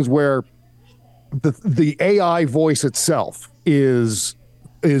those things where the AI voice itself is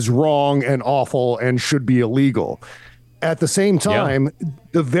wrong and awful and should be illegal. At the same time,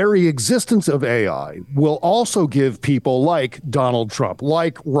 the very existence of AI will also give people like Donald Trump,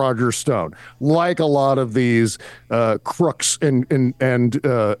 like Roger Stone, like a lot of these crooks and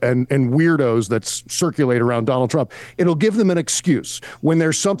weirdos that circulate around Donald Trump. It'll give them an excuse when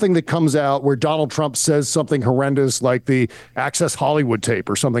there's something that comes out where Donald Trump says something horrendous, like the Access Hollywood tape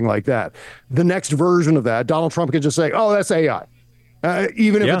or something like that. The next version of that, Donald Trump can just say, "Oh, that's AI."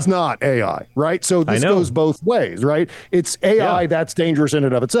 Even if it's not AI, right? So this goes both ways, right? It's AI that's dangerous in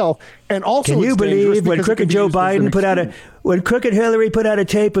and of itself, and also can you believe when crooked Joe Biden when crooked Hillary put out a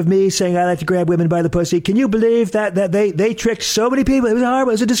tape of me saying I like to grab women by the pussy? Can you believe that they tricked so many people? It was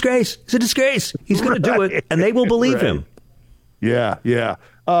horrible. It was a disgrace. It's a disgrace. He's going to do it, and they will believe him. Yeah.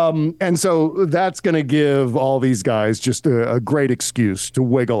 And so that's going to give all these guys just a great excuse to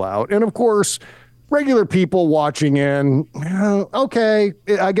wiggle out, and of course, regular people watching in, okay,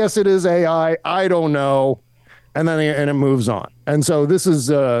 I guess it is AI. I don't know. And then it moves on. And so this is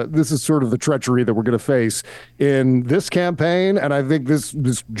sort of the treachery that we're going to face in this campaign. And I think this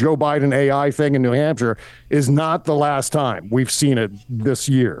Joe Biden AI thing in New Hampshire is not the last time we've seen it this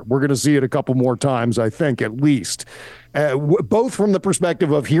year. We're going to see it a couple more times, I think, at least. Both from the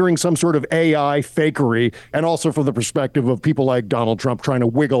perspective of hearing some sort of AI fakery and also from the perspective of people like Donald Trump trying to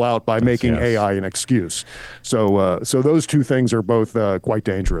wiggle out by making AI an excuse. So those two things are both quite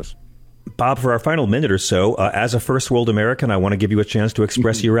dangerous. Bob, for our final minute or so, as a first world American, I want to give you a chance to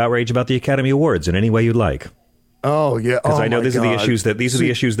express your outrage about the Academy Awards in any way you'd like. Oh, yeah. Because I know these are the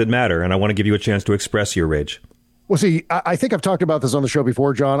issues that matter, and I want to give you a chance to express your rage. Well, see, I think I've talked about this on the show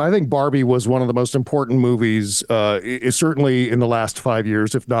before, John. I think Barbie was one of the most important movies, certainly in the last 5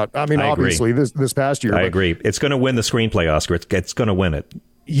 years, if not, obviously this past year. I agree. It's going to win the screenplay Oscar. It's going to win it.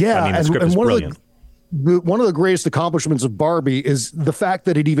 Yeah. The script is brilliant. One of the greatest accomplishments of Barbie is the fact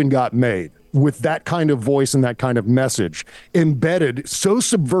that it even got made with that kind of voice and that kind of message embedded, so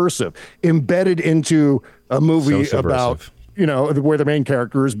subversive, embedded into a movie about, where the main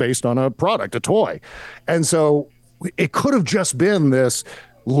character is based on a product, a toy. And so it could have just been this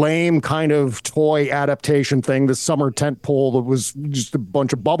lame kind of toy adaptation thing, this summer tent pole that was just a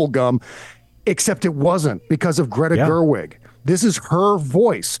bunch of bubble gum, except it wasn't because of Greta Gerwig. This is her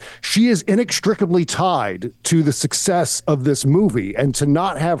voice. She is inextricably tied to the success of this movie, and to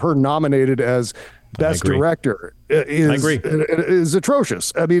not have her nominated as Best Director is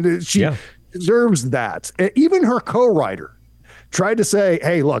atrocious. I mean, she deserves that. Even her co-writer tried to say,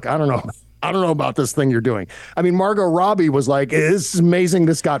 "Hey, look, I don't know about this thing you're doing." I mean, Margot Robbie was like, "It's amazing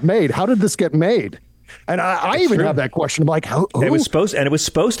this got made. How did this get made?" And I even have that question. I'm like, who? It was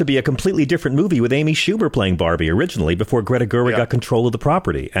supposed to be a completely different movie with Amy Schumer playing Barbie originally before Greta Gerwig got control of the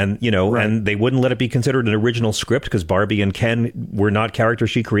property. And, and they wouldn't let it be considered an original script because Barbie and Ken were not characters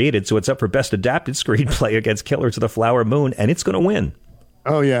she created. So it's up for Best Adapted Screenplay against Killers of the Flower Moon, and it's going to win.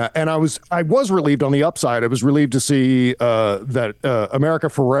 Oh, yeah. And I was relieved on the upside. I was relieved to see that America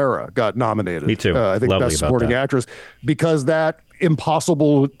Ferrera got nominated. Me too. I think Lovely Best Supporting Actress, because that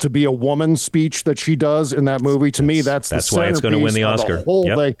impossible to be a woman speech that she does in that movie, to me, that's why it's going to win the Oscar. The whole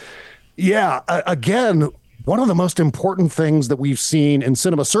thing. Yeah. Again, one of the most important things that we've seen in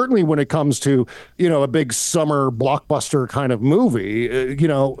cinema, certainly when it comes to, a big summer blockbuster kind of movie,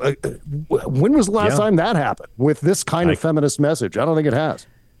 when was the last time that happened with this kind of feminist message? I don't think it has.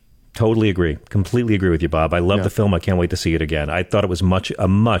 Totally agree. Completely agree with you, Bob. I love the film. I can't wait to see it again. I thought it was a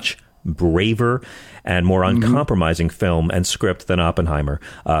much braver and more uncompromising film and script than Oppenheimer.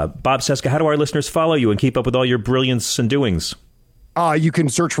 Bob Cesca, how do our listeners follow you and keep up with all your brilliance and doings? You can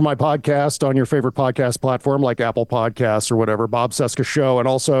search for my podcast on your favorite podcast platform like Apple Podcasts or whatever, Bob Cesca Show, and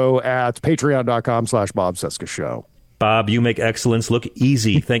also at patreon.com/Bob Cesca Show. Bob, you make excellence look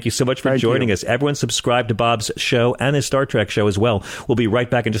easy. Thank you so much for joining us. Everyone subscribe to Bob's show and his Star Trek show as well. We'll be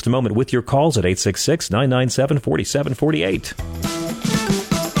right back in just a moment with your calls at 866-997-4748.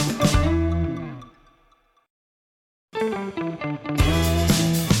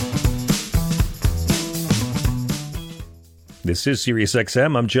 This is Sirius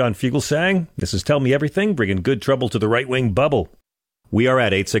XM. I'm John Fugelsang. This is Tell Me Everything, bringing good trouble to the right-wing bubble. We are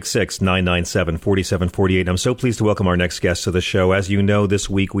at 866-997-4748. I'm so pleased to welcome our next guest to the show. As you know, this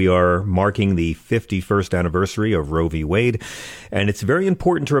week we are marking the 51st anniversary of Roe v. Wade. And it's very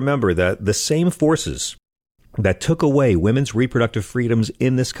important to remember that the same forces that took away women's reproductive freedoms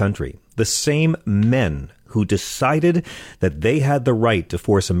in this country, the same men who decided that they had the right to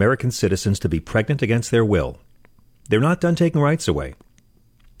force American citizens to be pregnant against their will, they're not done taking rights away.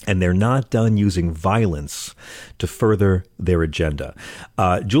 And they're not done using violence to further their agenda.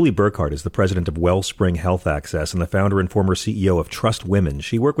 Julie Burkhart is the president of Wellspring Health Access and the founder and former CEO of Trust Women.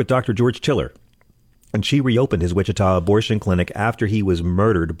 She worked with Dr. George Tiller, and she reopened his Wichita abortion clinic after he was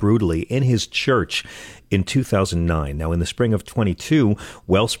murdered brutally in his church in 2009. Now, in the spring of 22,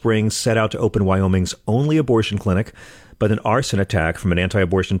 Wellspring set out to open Wyoming's only abortion clinic, but an arson attack from an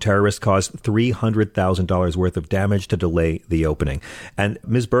anti-abortion terrorist caused $300,000 worth of damage to delay the opening. And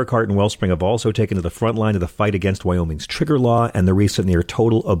Ms. Burkhart and Wellspring have also taken to the front line of the fight against Wyoming's trigger law and the recent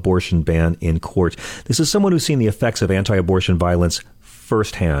near-total abortion ban in court. This is someone who's seen the effects of anti-abortion violence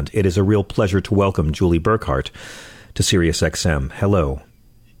firsthand. It is a real pleasure to welcome Julie Burkhart to Sirius XM. Hello.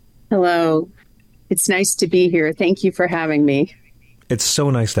 Hello. It's nice to be here. Thank you for having me. It's so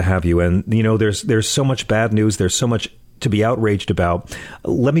nice to have you. And, there's so much bad news. There's so much to be outraged about.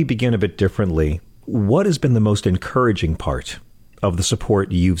 Let me begin a bit differently. What has been the most encouraging part of the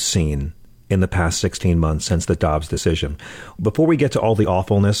support you've seen in the past 16 months since the Dobbs decision? Before we get to all the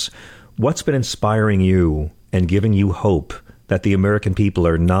awfulness, what's been inspiring you and giving you hope that the American people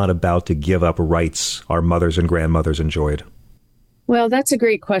are not about to give up rights our mothers and grandmothers enjoyed? Well, that's a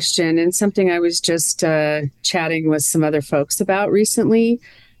great question, and something I was just chatting with some other folks about recently.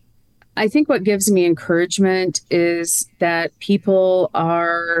 I think what gives me encouragement is that people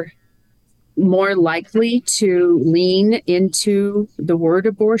are more likely to lean into the word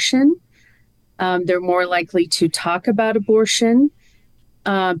abortion. They're more likely to talk about abortion.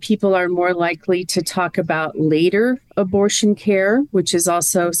 People are more likely to talk about later abortion care, which is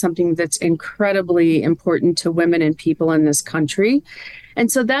also something that's incredibly important to women and people in this country. And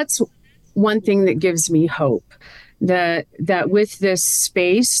so that's one thing that gives me hope, that with this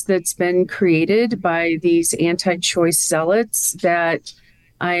space that's been created by these anti-choice zealots, that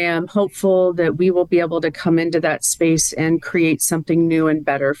I am hopeful that we will be able to come into that space and create something new and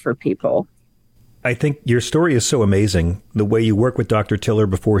better for people. I think your story is so amazing, the way you work with Dr. Tiller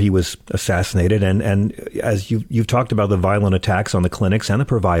before he was assassinated. And as you've talked about the violent attacks on the clinics and the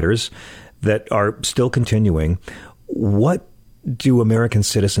providers that are still continuing, what do American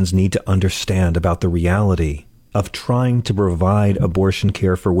citizens need to understand about the reality of trying to provide abortion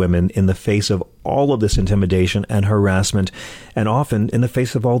care for women in the face of all of this intimidation and harassment, and often in the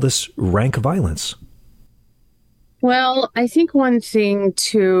face of all this rank violence? Well, I think one thing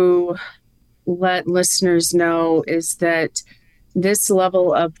to let listeners know is that this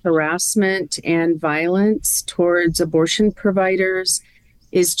level of harassment and violence towards abortion providers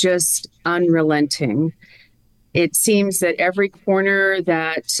is just unrelenting. It seems that every corner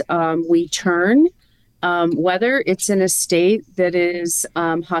that we turn, whether it's in a state that is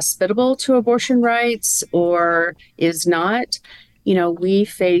hospitable to abortion rights or is not, we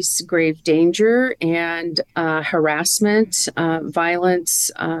face grave danger and harassment,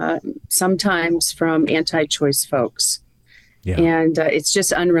 violence, sometimes from anti-choice folks. Yeah. And it's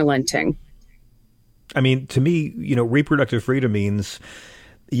just unrelenting. I mean, to me, reproductive freedom means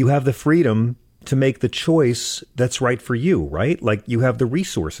you have the freedom to make the choice that's right for you, right? Like you have the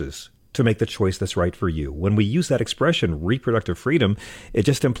resources to make the choice that's right for you. When we use that expression, reproductive freedom, it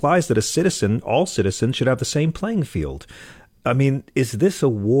just implies that all citizens should have the same playing field. I mean, is this a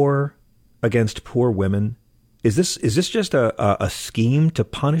war against poor women? Is this just a scheme to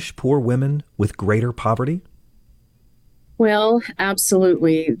punish poor women with greater poverty? Well,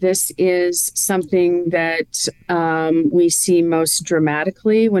 absolutely. This is something that we see most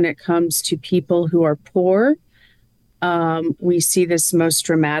dramatically when it comes to people who are poor. We see this most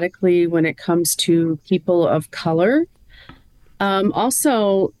dramatically when it comes to people of color.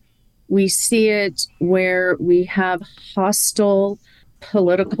 Also, we see it where we have hostile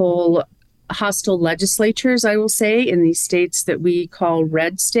legislatures, I will say, in these states that we call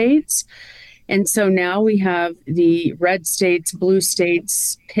red states. And so now we have the red states, blue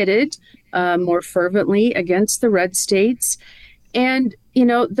states pitted more fervently against the red states. And,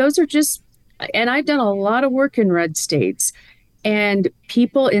 those are just, and I've done a lot of work in red states, and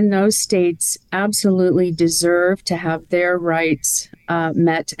people in those states absolutely deserve to have their rights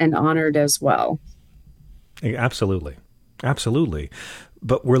met and honored as well. Absolutely. Absolutely.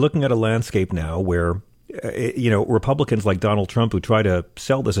 But we're looking at a landscape now where Republicans like Donald Trump, who try to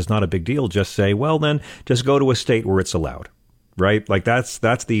sell this as not a big deal, just say, well, then just go to a state where it's allowed, right? Like that's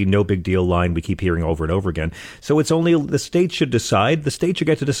the no big deal line we keep hearing over and over again. So it's only the state should decide. The state should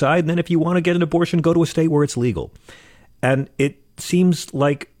get to decide. And then if you want to get an abortion, go to a state where it's legal. And it seems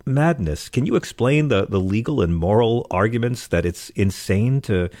like madness. Can you explain the legal and moral arguments that it's insane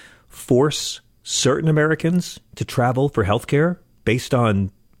to force certain Americans to travel for healthcare based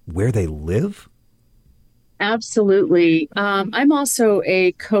on where they live? Absolutely. I'm also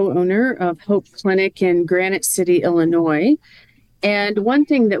a co-owner of Hope Clinic in Granite City, Illinois. And one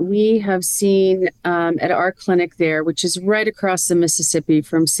thing that we have seen at our clinic there, which is right across the Mississippi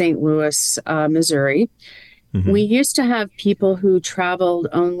from St. Louis, Missouri, we used to have people who traveled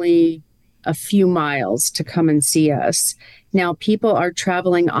only a few miles to come and see us. Now people are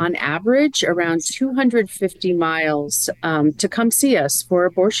traveling on average around 250 miles to come see us for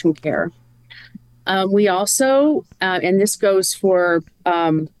abortion care. We also, and this goes for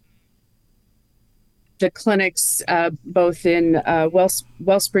the clinics, both in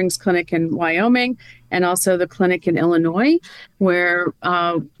Wellsprings Clinic in Wyoming and also the clinic in Illinois, where,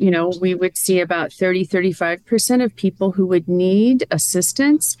 we would see about 35% of people who would need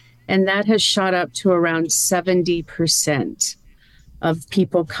assistance. And that has shot up to around 70% of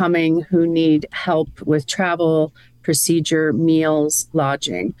people coming who need help with travel, procedure, meals,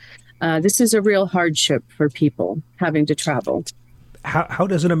 lodging. This is a real hardship for people having to travel. How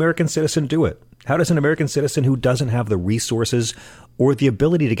does an American citizen do it? How does an American citizen who doesn't have the resources or the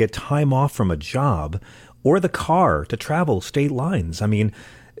ability to get time off from a job or the car to travel state lines? I mean,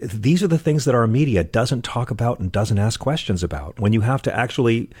 these are the things that our media doesn't talk about and doesn't ask questions about. When you have to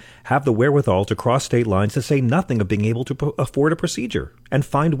actually have the wherewithal to cross state lines, to say nothing of being able to afford a procedure and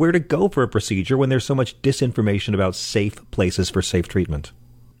find where to go for a procedure when there's so much disinformation about safe places for safe treatment.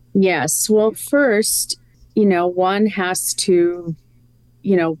 Yes. Well, first, one has to,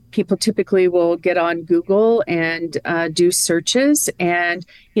 people typically will get on Google and do searches, and,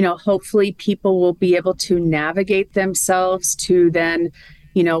 hopefully people will be able to navigate themselves to then,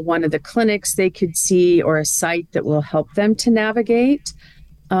 one of the clinics they could see or a site that will help them to navigate.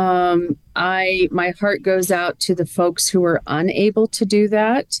 My heart goes out to the folks who are unable to do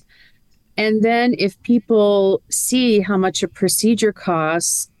that. And then if people see how much a procedure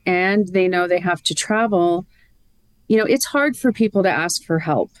costs and they know they have to travel, it's hard for people to ask for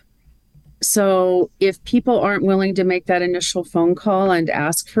help. So if people aren't willing to make that initial phone call and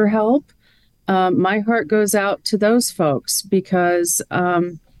ask for help, my heart goes out to those folks, because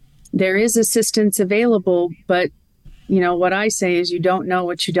there is assistance available. But, what I say is you don't know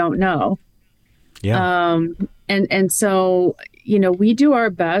what you don't know. Yeah. And so, we do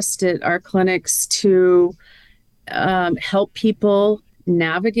our best at our clinics to help people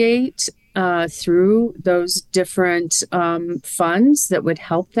navigate through those different funds that would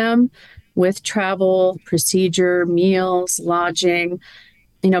help them with travel, procedure, meals, lodging,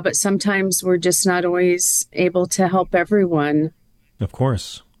 but sometimes we're just not always able to help everyone. Of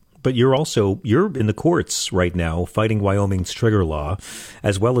course. But you're in the courts right now fighting Wyoming's trigger law,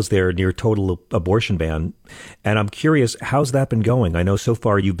 as well as their near total abortion ban. And I'm curious, how's that been going? I know so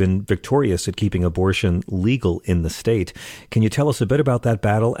far you've been victorious at keeping abortion legal in the state. Can you tell us a bit about that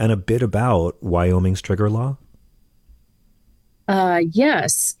battle and a bit about Wyoming's trigger law?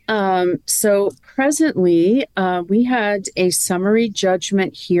 Yes. So presently, we had a summary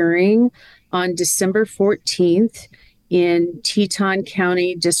judgment hearing on December 14th in Teton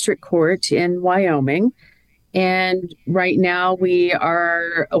County District Court in Wyoming. And right now we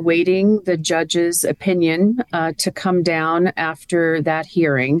are awaiting the judge's opinion to come down after that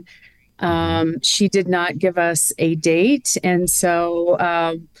hearing. She did not give us a date. And so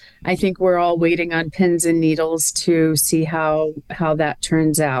I think we're all waiting on pins and needles to see how that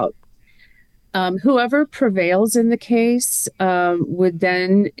turns out. Whoever prevails in the case would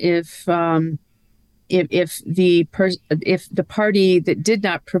then, if the party that did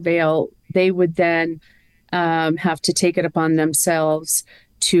not prevail, they would then have to take it upon themselves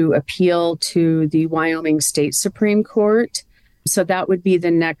to appeal to the Wyoming State Supreme Court. So that would be the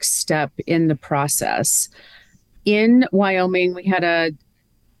next step in the process. In Wyoming, we had a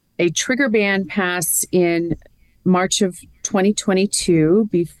trigger ban pass in March of 2022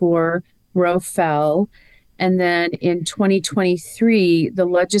 before Roe fell. And then in 2023, the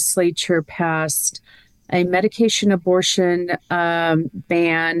legislature passed a medication abortion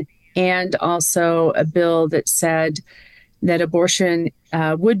ban and also a bill that said that abortion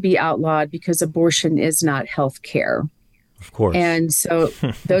would be outlawed because abortion is not health care. Of course. And so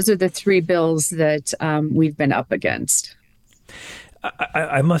those are the three bills that we've been up against.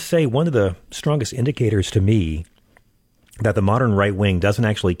 I must say, one of the strongest indicators to me that the modern right wing doesn't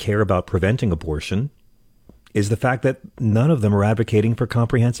actually care about preventing abortion is the fact that none of them are advocating for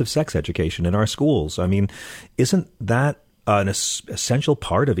comprehensive sex education in our schools. I mean, isn't that an essential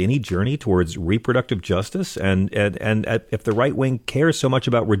part of any journey towards reproductive justice? And if the right wing cares so much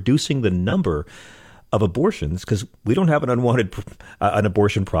about reducing the number of abortions, because we don't have an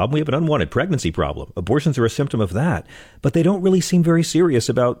abortion problem, we have an unwanted pregnancy problem. Abortions are a symptom of that, but they don't really seem very serious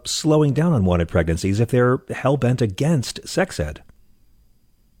about slowing down unwanted pregnancies if they're hell-bent against sex ed.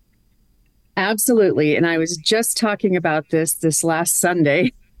 Absolutely. And I was just talking about this last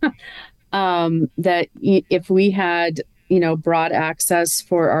Sunday, that if we had, broad access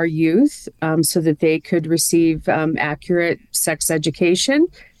for our youth so that they could receive accurate sex education,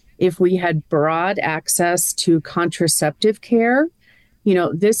 if we had broad access to contraceptive care,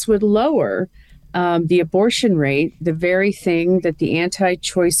 this would lower the abortion rate, the very thing that the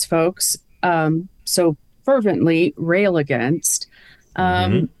anti-choice folks so fervently rail against.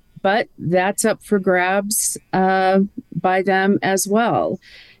 But that's up for grabs by them as well.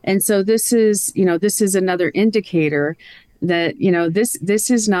 And so this is another indicator that, this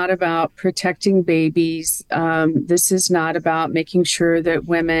is not about protecting babies. This is not about making sure that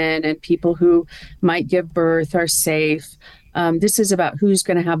women and people who might give birth are safe. This is about who's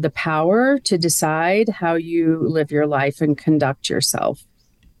going to have the power to decide how you live your life and conduct yourself.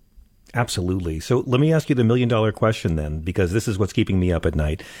 Absolutely. So let me ask you the $1 million question then, because this is what's keeping me up at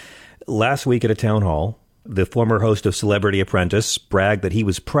night. Last week at a town hall, the former host of Celebrity Apprentice bragged that he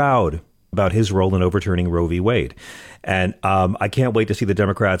was proud about his role in overturning Roe v. Wade. And I can't wait to see the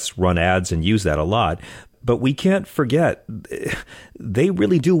Democrats run ads and use that a lot. But we can't forget, they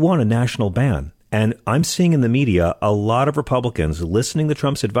really do want a national ban. And I'm seeing in the media a lot of Republicans listening to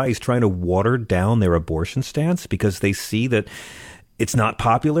Trump's advice, trying to water down their abortion stance because they see that it's not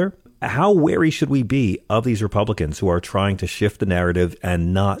popular. How wary should we be of these Republicans who are trying to shift the narrative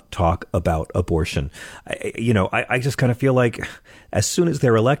and not talk about abortion? I just kind of feel like as soon as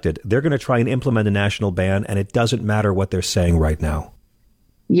they're elected, they're going to try and implement a national ban, and it doesn't matter what they're saying right now.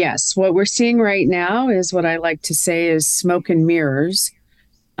 Yes. What we're seeing right now is what I like to say is smoke and mirrors.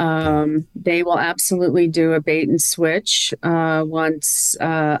 They will absolutely do a bait and switch once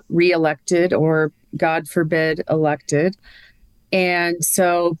reelected or, God forbid, elected. And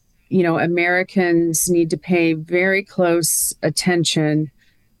so, Americans need to pay very close attention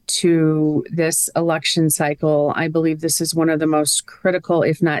to this election cycle. I believe this is one of the most critical,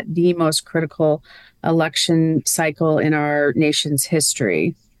 if not the most critical election cycle in our nation's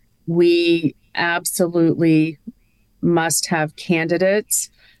history. We absolutely must have candidates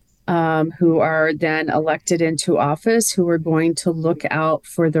who are then elected into office, who are going to look out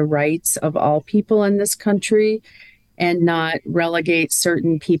for the rights of all people in this country and not relegate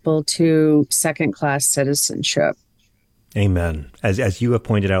certain people to second-class citizenship. Amen. As you have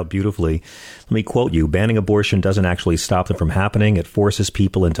pointed out beautifully, let me quote you, banning abortion doesn't actually stop them from happening. It forces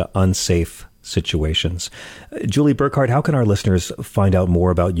people into unsafe situations. Julie Burkhardt, how can our listeners find out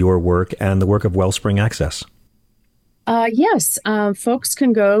more about your work and the work of Wellspring Access? Yes, folks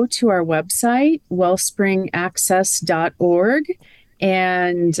can go to our website, wellspringaccess.org,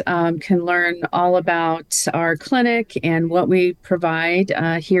 and can learn all about our clinic and what we provide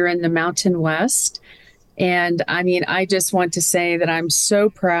here in the Mountain West. And I mean, I just want to say that I'm so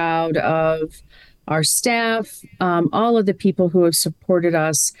proud of our staff, all of the people who have supported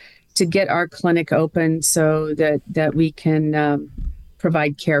us to get our clinic open so that we can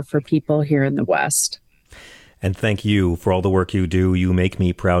provide care for people here in the West. And thank you for all the work you do. You make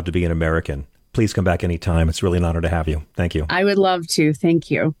me proud to be an American. Please come back anytime. It's really an honor to have you. Thank you. I would love to. Thank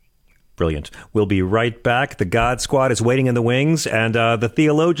you. Brilliant. We'll be right back. The God Squad is waiting in the wings, and the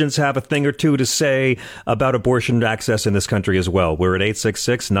theologians have a thing or two to say about abortion access in this country as well. We're at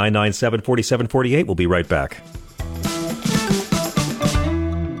 866-997-4748. We'll be right back.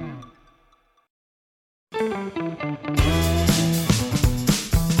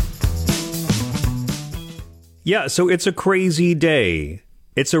 Yeah, so it's a crazy day.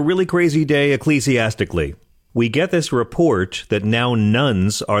 It's a really crazy day ecclesiastically. We get this report that now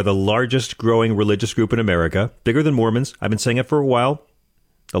nuns are the largest growing religious group in America, bigger than Mormons. I've been saying it for a while.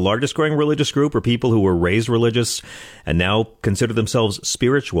 The largest growing religious group are people who were raised religious and now consider themselves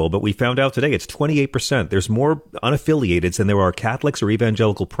spiritual. But we found out today it's 28%. There's more unaffiliateds than there are Catholics or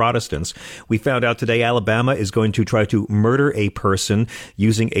evangelical Protestants. We found out today Alabama is going to try to murder a person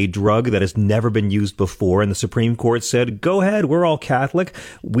using a drug that has never been used before. And the Supreme Court said, go ahead, we're all Catholic.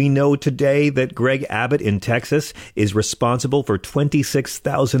 We know today that Greg Abbott in Texas is responsible for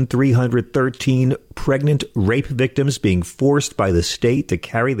 26,313 pregnant rape victims being forced by the state to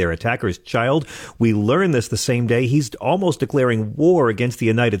carry their attacker's child. We learn this the same day he's almost declaring war against the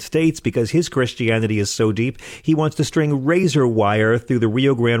United States because his Christianity is so deep. He wants to string razor wire through the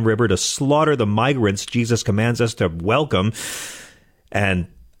Rio Grande River to slaughter the migrants Jesus commands us to welcome. And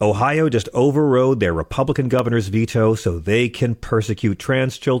Ohio just overrode their Republican governor's veto so they can persecute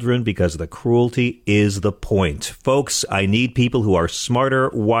trans children because the cruelty is the point. Folks, I need people who are smarter,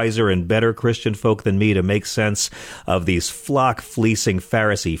 wiser, and better Christian folk than me to make sense of these flock-fleecing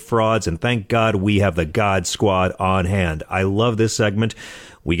Pharisee frauds, and thank God we have the God Squad on hand. I love this segment.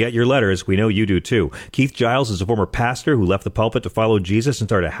 We get your letters. We know you do, too. Keith Giles is a former pastor who left the pulpit to follow Jesus and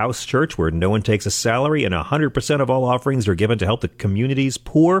start a house church where no one takes a salary and 100% of all offerings are given to help the community's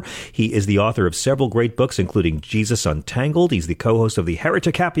poor. He is the author of several great books, including Jesus Untangled. He's the co-host of the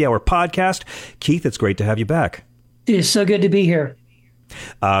Heretic Happy Hour podcast. Keith, it's great to have you back. It is so good to be here.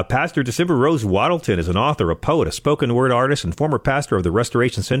 Pastor December Rose Waddleton is an author, a poet, a spoken word artist, and former pastor of the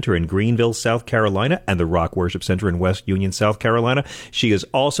Restoration Center in Greenville, South Carolina, and the Rock Worship Center in West Union, South Carolina. She is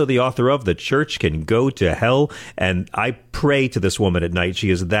also the author of The Church Can Go to Hell, and I pray to this woman at night. She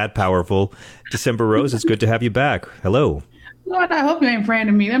is that powerful. December Rose, it's good to have you back. Hello. Lord, I hope you ain't praying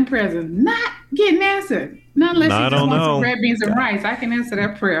to me. Them prayers are not getting answered. Not unless you just want some red beans and rice. I can answer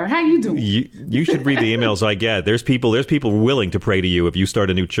that prayer. How you doing? You should read the emails I get. There's people willing to pray to you if you start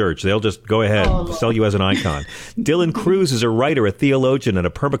a new church. They'll just go ahead, sell you as an icon. Dylan Cruz is a writer, a theologian, and a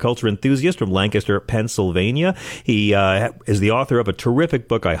permaculture enthusiast from Lancaster, Pennsylvania. He is the author of a terrific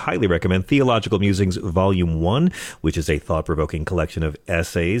book I highly recommend, Theological Musings, Volume 1, which is a thought-provoking collection of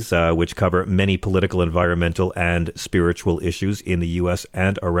essays which cover many political, environmental, and spiritual issues in the U.S.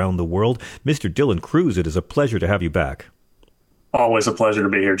 and around the world. Mr. Dylan Cruz, it is a pleasure to have you back. Always a pleasure to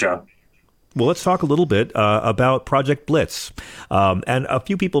be here, John. Well, let's talk a little bit about Project Blitz. And a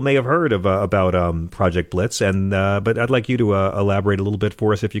few people may have heard about Project Blitz, but I'd like you to elaborate a little bit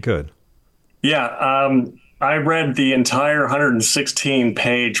for us if you could. Yeah, I read the entire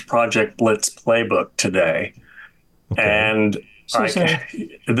 116-page Project Blitz playbook today. Okay. And y'all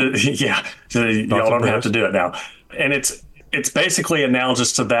don't have to do it now. And it's basically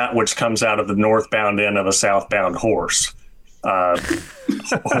analogous to that which comes out of the northbound end of a southbound horse.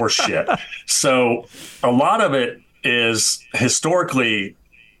 Horse shit. So a lot of it is historically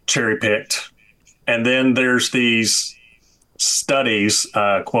cherry picked. And then there's these studies,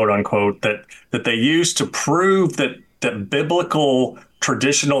 quote unquote, that they use to prove that biblical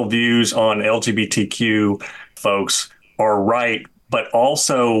traditional views on LGBTQ folks are right, but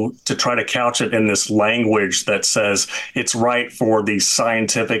also to try to couch it in this language that says it's right for the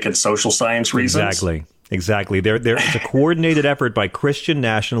scientific and social science reasons. Exactly. There is a coordinated effort by Christian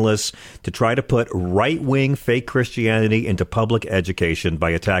nationalists to try to put right-wing fake Christianity into public education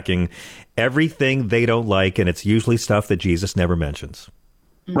by attacking everything they don't like, and it's usually stuff that Jesus never mentions.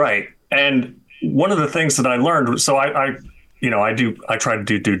 Right. And one of the things that I learned, so I I try to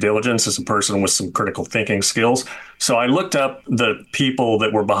do due diligence as a person with some critical thinking skills. So I looked up the people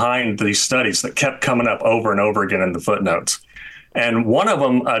that were behind these studies that kept coming up over and over again in the footnotes. And one of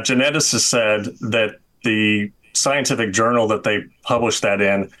them, a geneticist, said that the scientific journal that they published that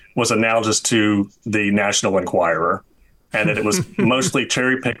in was analogous to the National Enquirer, and that it was mostly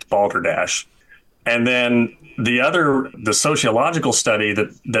cherry-picked balderdash. And then the sociological study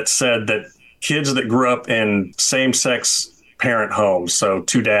that said that kids that grew up in same-sex parent homes, so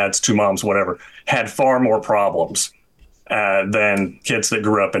 2 dads, 2 moms, whatever, had far more problems than kids that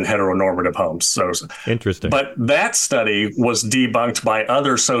grew up in heteronormative homes. So interesting. But that study was debunked by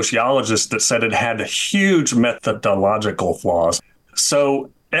other sociologists that said it had huge methodological flaws. So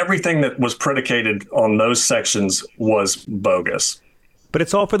everything that was predicated on those sections was bogus. But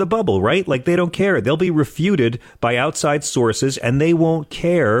it's all for the bubble, right? Like, they don't care. They'll be refuted by outside sources, and they won't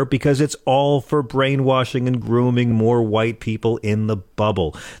care because it's all for brainwashing and grooming more white people in the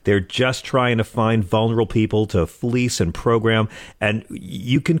bubble. They're just trying to find vulnerable people to fleece and program. And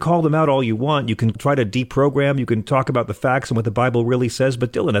you can call them out all you want. You can try to deprogram. You can talk about the facts and what the Bible really says.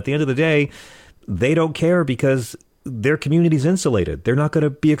 But Dylan, at the end of the day, they don't care because their community's insulated. They're not going to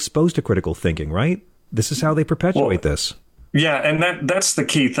be exposed to critical thinking, right? This is how they perpetuate this. Yeah, and that's the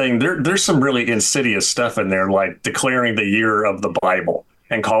key thing. There's some really insidious stuff in there, like declaring the year of the Bible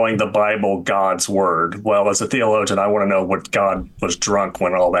and calling the Bible God's word. Well, as a theologian, I want to know what God was drunk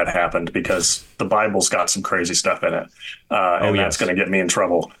when all that happened, because the Bible's got some crazy stuff in it. That's going to get me in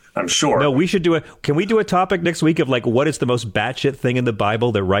trouble, I'm sure. No, can we do a topic next week of like what is the most batshit thing in the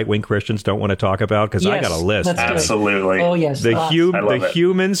Bible that right-wing Christians don't want to talk about? Because I got a list. Absolutely. Oh, yes. The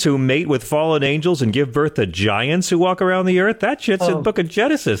humans who mate with fallen angels and give birth to giants who walk around the earth. That shit's in the book of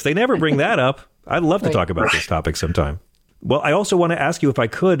Genesis. They never bring that up. I'd love to talk about this topic sometime. Well, I also want to ask you, if I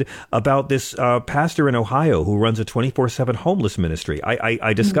could, about this pastor in Ohio who runs a 24/7 homeless ministry.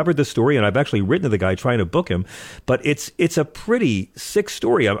 I discovered this story, and I've actually written to the guy trying to book him. But it's a pretty sick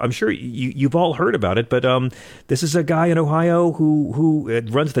story. I'm sure you've all heard about it. But this is a guy in Ohio who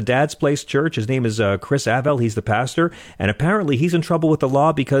runs the Dad's Place Church. His name is Chris Avell. He's the pastor. And apparently he's in trouble with the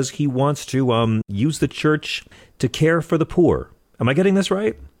law because he wants to use the church to care for the poor. Am I getting this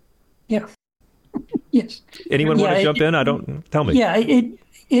right? Yeah. Yes. Anyone want to jump in? Tell me. Yeah,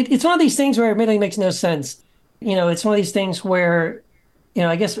 it's one of these things where it really makes no sense. It's one of these things where,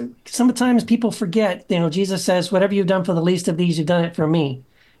 I guess sometimes people forget, Jesus says, whatever you've done for the least of these, you've done it for me.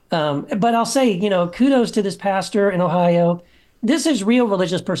 But I'll say, kudos to this pastor in Ohio. This is real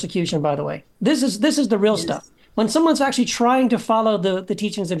religious persecution, by the way. This is the real stuff. When someone's actually trying to follow the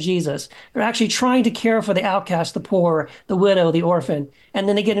teachings of Jesus, they're actually trying to care for the outcast, the poor, the widow, the orphan, and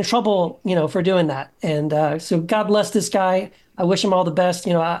then they get in trouble, for doing that. And so God bless this guy. I wish him all the best.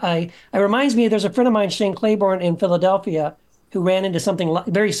 It reminds me, there's a friend of mine, Shane Claiborne in Philadelphia, who ran into something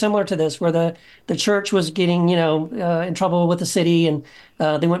very similar to this, where the church was getting, in trouble with the city, and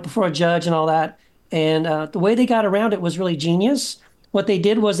they went before a judge and all that. And the way they got around it was really genius. What they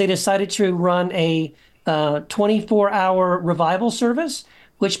did was they decided to run a 24-hour revival service,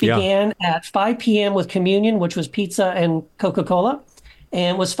 which began at 5 p.m. with communion, which was pizza and Coca-Cola,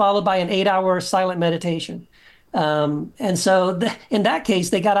 and was followed by an 8-hour silent meditation. And so in that case,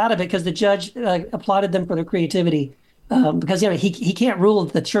 they got out of it because the judge applauded them for their creativity. Because he can't rule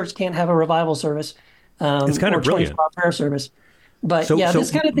that the church can't have a revival service. It's kind of brilliant. 24-hour prayer service. But this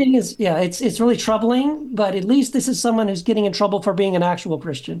kind of thing is, it's really troubling. But at least this is someone who's getting in trouble for being an actual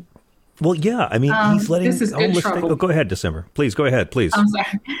Christian. Well, yeah. I mean, he's letting this is good trouble. Go ahead, December. Please go ahead, please. I'm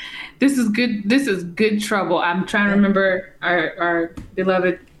sorry. This is good trouble. I'm trying to remember our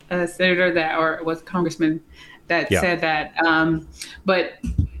beloved senator or was congressman that said that. But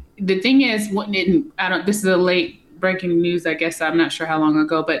the thing is, this is a late breaking news, I guess. I'm not sure how long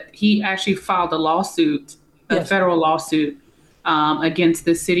ago, but he actually filed a federal lawsuit against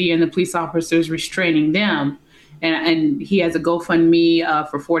the city and the police officers restraining them. And he has a GoFundMe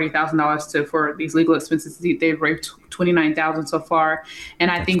for $40,000 for these legal expenses. They've raised $29,000 so far,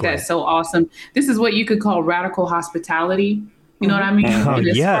 and I think that's so awesome. This is what you could call radical hospitality. You know what I mean?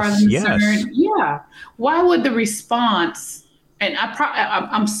 Yes. Yeah. Why would the response? And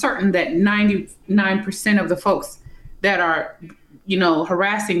I'm certain that 99% of the folks that are,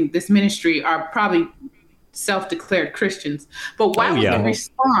 harassing this ministry are probably self-declared Christians. But why would the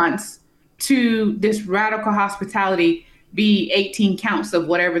response to this radical hospitality be 18 counts of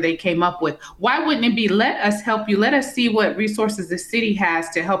whatever they came up with? Why wouldn't it be, let us help you? Let us see what resources the city has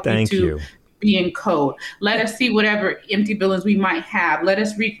to help you be in code. Let us see whatever empty buildings we might have. Let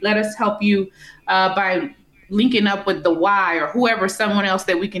us help you by linking up with the Y or whoever, someone else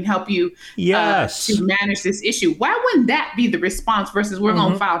that we can help you to manage this issue. Why wouldn't that be the response versus we're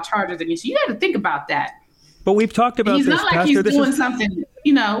going to file charges against you? You got to think about that. But we've talked about he's this, not like Pastor. He's doing something,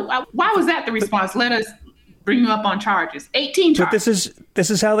 why was that the response? Let us bring you up on charges. 18 charges. But this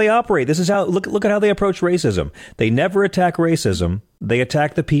is how they operate. This is how look at how they approach racism. They never attack racism. They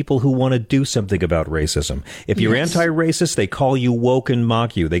attack the people who want to do something about racism. If you're anti-racist, they call you woke and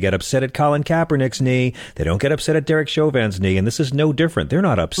mock you. They get upset at Colin Kaepernick's knee. They don't get upset at Derek Chauvin's knee. And this is no different. They're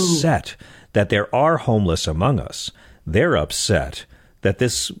not upset that there are homeless among us. They're upset that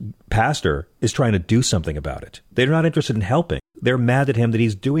this pastor is trying to do something about it. They're not interested in helping. They're mad at him that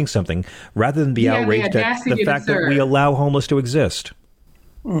he's doing something rather than be outraged at the fact that we allow homeless to exist.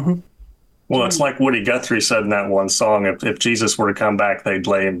 Mm-hmm. Well, it's like Woody Guthrie said in that one song, if Jesus were to come back, they'd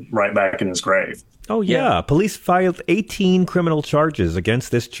lay him right back in his grave. Oh, yeah. Police filed 18 criminal charges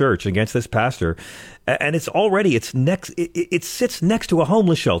against this church, against this pastor. And it sits next to a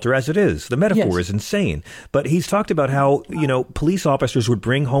homeless shelter as it is. The metaphor is insane. But he's talked about how, police officers would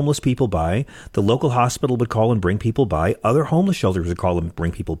bring homeless people by. The local hospital would call and bring people by. Other homeless shelters would call and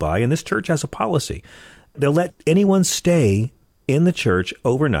bring people by. And this church has a policy. They'll let anyone stay in the church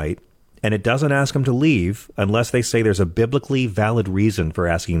overnight. And it doesn't ask them to leave unless they say there's a biblically valid reason for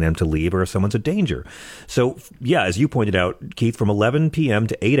asking them to leave or if someone's a danger. So, yeah, as you pointed out, Keith, from 11 p.m.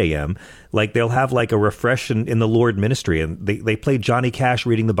 to 8 a.m., they'll have a refresh in the Lord ministry, and they play Johnny Cash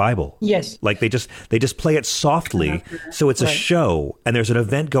reading the Bible. Yes. They just play it softly, so it's a show, and there's an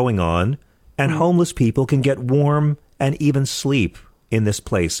event going on, and homeless people can get warm and even sleep in this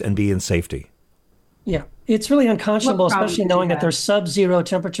place and be in safety. Yeah. It's really unconscionable, especially knowing that there's sub-zero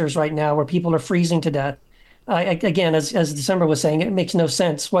temperatures right now where people are freezing to death. Again, as December was saying, it makes no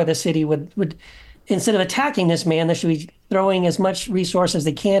sense why the city would instead of attacking this man, they should be throwing as much resource as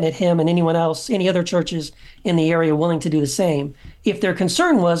they can at him and anyone else, any other churches in the area willing to do the same, if their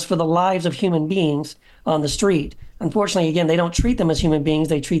concern was for the lives of human beings on the street. Unfortunately, again, they don't treat them as human beings.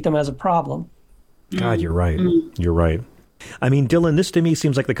 They treat them as a problem. God, you're right. You're right. I mean, Dylan, this to me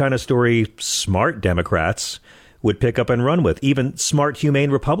seems like the kind of story smart Democrats would pick up and run with. Even smart,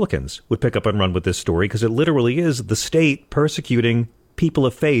 humane Republicans would pick up and run with this story because it literally is the state persecuting people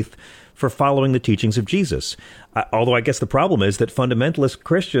of faith for following the teachings of Jesus. Although I guess the problem is that fundamentalist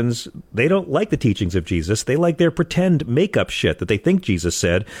Christians, they don't like the teachings of Jesus. They like their pretend make-up shit that they think Jesus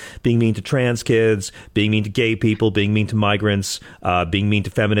said, being mean to trans kids, being mean to gay people, being mean to migrants, being mean to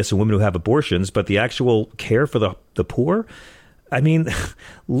feminists and women who have abortions. But the actual care for the poor, I mean,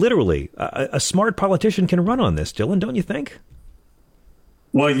 literally, a smart politician can run on this, Dylan, don't you think?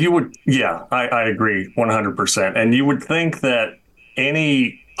 Well, I agree 100%. And you would think that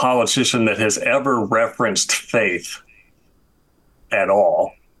any politician that has ever referenced faith at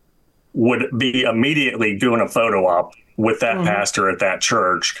all would be immediately doing a photo op with that pastor at that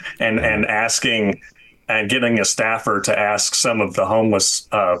church and asking and getting a staffer to ask some of the homeless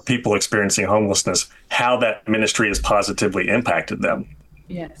people experiencing homelessness how that ministry has positively impacted them.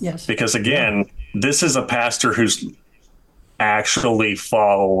 Yes. Because again, this is a pastor who's actually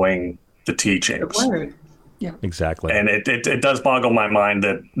following the teachings. The word. Yeah, exactly. And it does boggle my mind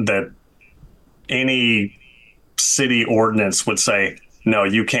that any city ordinance would say, no,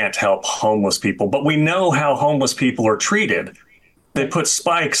 you can't help homeless people. But we know how homeless people are treated. They put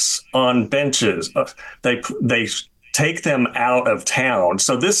spikes on benches. They take them out of town.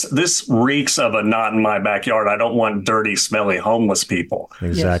 So this reeks of a not in my backyard. I don't want dirty, smelly homeless people.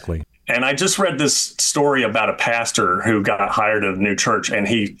 Exactly. Yes. And I just read this story about a pastor who got hired at a new church, and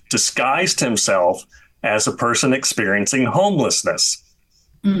he disguised himself as a person experiencing homelessness.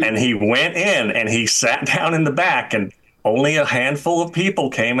 And he went in and he sat down in the back, and only a handful of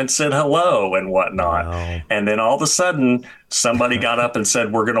people came and said hello and whatnot. Wow. And then all of a sudden, somebody got up and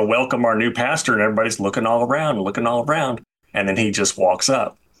said, we're going to welcome our new pastor. And everybody's looking all around. And then he just walks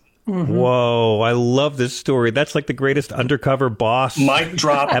up. Mm-hmm. Whoa, I love this story. That's like the greatest undercover boss mic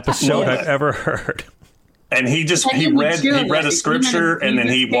drop episode I've ever heard. And he read a scripture and then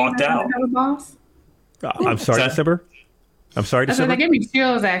he walked out. I'm sorry, December. That gave me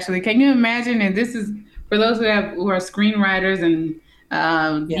chills, actually. Can you imagine? And this is for those who are screenwriters and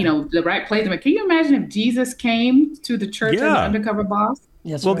the right placement. Can you imagine if Jesus came to the church as an undercover boss?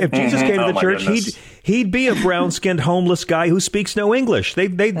 Yes, well, if Jesus came to the church, he'd be a brown-skinned homeless guy who speaks no English.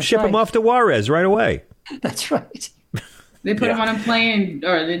 They'd ship him off to Juarez right away. That's right. They put him on a plane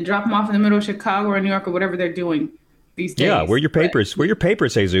or they drop him off in the middle of Chicago or New York or whatever they're doing these days. Yeah, where your papers? Where your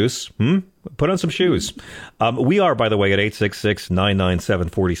papers, Jesus? Put on some shoes. We are, by the way, at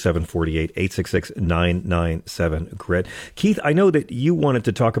 866-997-4748, 866-997-GRIT. Keith, I know that you wanted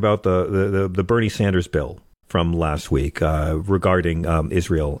to talk about the Bernie Sanders bill from last week regarding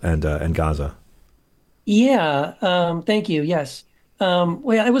Israel and Gaza. Yeah, thank you. Yes.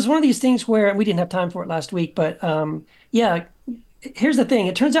 Well, it was one of these things where we didn't have time for it last week, but yeah, here's the thing.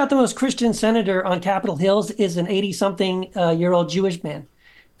 It turns out the most Christian senator on Capitol Hill is an 80-something year old Jewish man.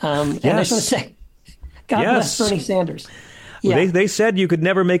 And I just want to say, God bless Bernie Sanders. Yeah. They said you could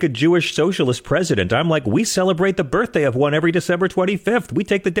never make a Jewish socialist president. I'm like, we celebrate the birthday of one every December 25th. We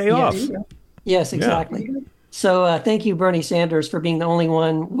take the day off. Yes, exactly. Yeah. So thank you, Bernie Sanders, for being the only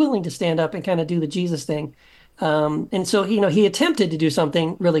one willing to stand up and kind of do the Jesus thing. And so, he attempted to do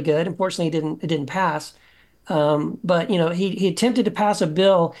something really good. Unfortunately, it didn't pass. But, he attempted to pass a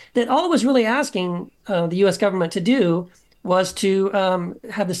bill that all it was really asking the U.S. government to do was to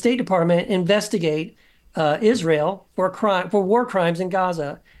have the State Department investigate Israel for war crimes in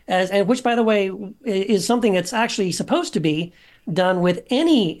Gaza, and which, by the way, is something that's actually supposed to be done with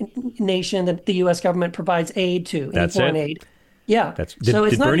any nation that the U.S. government provides aid to, any foreign aid. Yeah.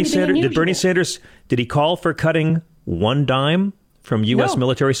 Did Bernie Sanders, did he call for cutting one dime from U.S.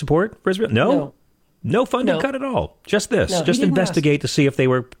 military support for Israel? No funding cut at all. Just this. Just investigate to see if they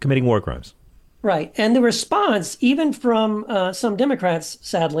were committing war crimes. Right. And the response, even from some Democrats,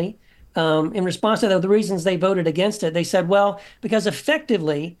 sadly, in response to the reasons they voted against it, they said, well, because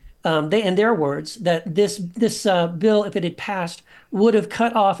effectively, in their words, that this bill, if it had passed, would have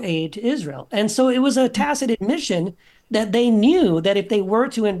cut off aid to Israel. And so it was a tacit admission that they knew that if they were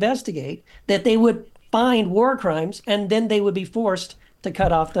to investigate, that they would find war crimes, and then they would be forced to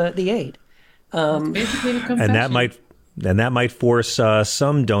cut off the aid. And that might force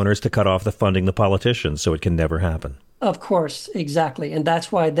some donors to cut off the funding to politicians, so it can never happen. Of course, exactly. And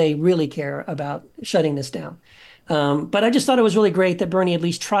that's why they really care about shutting this down. But I just thought it was really great that Bernie at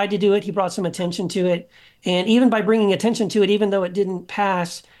least tried to do it. He brought some attention to it. And even by bringing attention to it, even though it didn't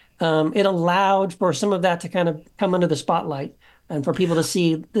pass, it allowed for some of that to kind of come under the spotlight and for people to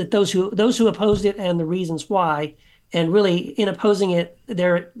see that those who opposed it and the reasons why. And really, in opposing it,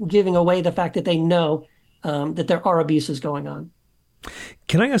 they're giving away the fact that they know that there are abuses going on.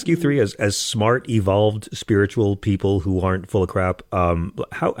 Can I ask you three, as smart, evolved, spiritual people who aren't full of crap,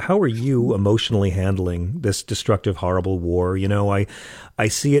 how are you emotionally handling this destructive, horrible war? I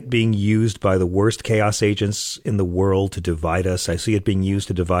see it being used by the worst chaos agents in the world to divide us. I see it being used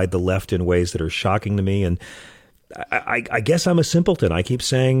to divide the left in ways that are shocking to me. And I guess I'm a simpleton. I keep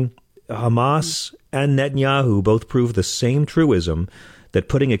saying Hamas and Netanyahu both prove the same truism, that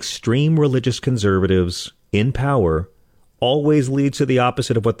putting extreme religious conservatives in power always leads to the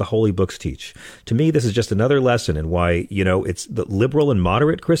opposite of what the holy books teach. To me, this is just another lesson in why, it's the liberal and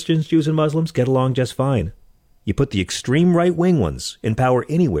moderate Christians, Jews, and Muslims get along just fine. You put the extreme right-wing ones in power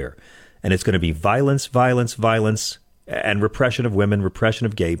anywhere, and it's going to be violence, violence, violence, and repression of women, repression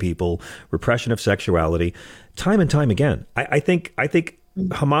of gay people, repression of sexuality, time and time again. I think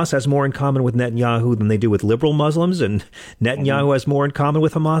Hamas has more in common with Netanyahu than they do with liberal Muslims, and Netanyahu has more in common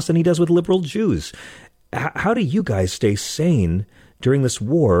with Hamas than he does with liberal Jews. How do you guys stay sane during this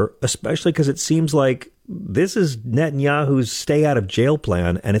war, especially because it seems like this is Netanyahu's stay out of jail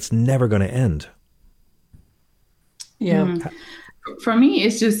plan and it's never going to end? Yeah. For me,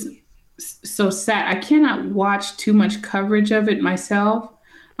 it's just so sad. I cannot watch too much coverage of it myself,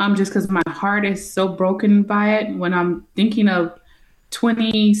 just because my heart is so broken by it. When I'm thinking of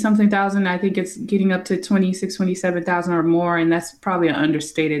 20-something thousand, I think it's getting up to 26, 27,000 or more, and that's probably an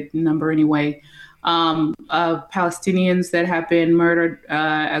understated number anyway, of Palestinians that have been murdered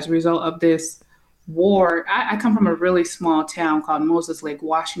as a result of this war. I come from a really small town called Moses Lake,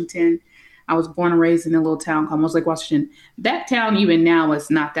 Washington. I was born and raised in a little town called Moses Lake, Washington. That town even now is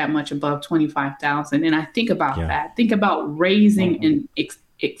not that much above 25,000. And I think about that. Think about raising and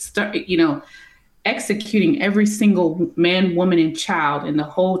executing every single man, woman, and child in the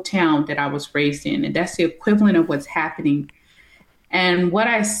whole town that I was raised in. And that's the equivalent of what's happening. And what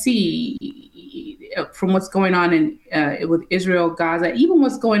I see from what's going on in with Israel, Gaza, even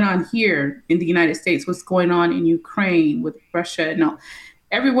what's going on here in the United States, what's going on in Ukraine with Russia, and all,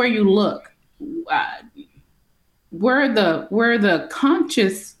 everywhere you look, where the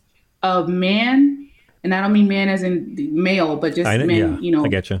conscience of man, and I don't mean man as in male, but just men, I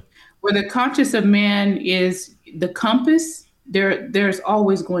get you. Where the conscience of man is the compass, there's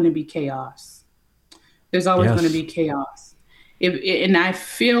always going to be chaos. There's always going to be chaos. And I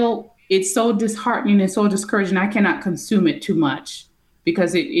feel it's so disheartening and so discouraging. I cannot consume it too much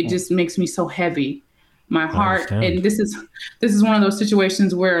because it just makes me so heavy. My heart, and this is one of those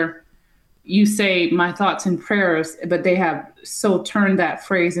situations where you say my thoughts and prayers, but they have so turned that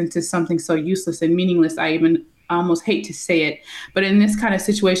phrase into something so useless and meaningless. I almost hate to say it, but in this kind of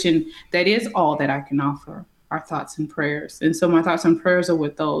situation, that is all that I can offer. our thoughts and prayers. And so my thoughts and prayers are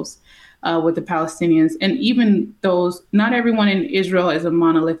with those, with the Palestinians, and even those. Not everyone in Israel is a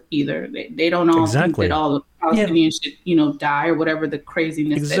monolith either. They don't all think that all the Palestinians should, die or whatever the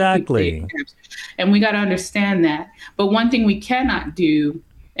craziness. Exactly. That they, and we got to understand that. But one thing we cannot do,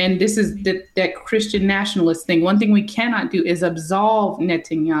 and this is that Christian nationalist thing, one thing we cannot do is absolve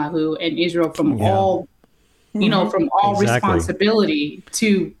Netanyahu and Israel from all, from all responsibility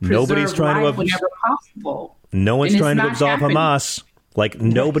to preserve life whenever possible. No one's trying to absolve Hamas. Like,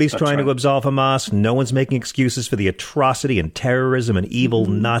 nobody's trying to absolve Hamas. No one's making excuses for the atrocity and terrorism and evil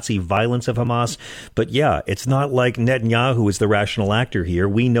Nazi violence of Hamas. But yeah, it's not like Netanyahu is the rational actor here.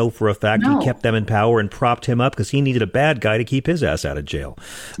 We know for a fact he kept them in power and propped him up because he needed a bad guy to keep his ass out of jail.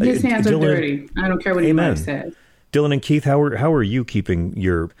 His hands are dirty. I don't care what anybody says. Dylan and Keith, how are you keeping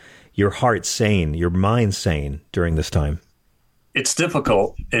your heart sane, your mind sane during this time? It's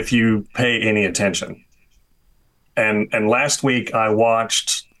difficult if you pay any attention. And last week I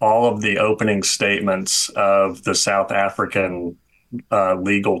watched all of the opening statements of the South African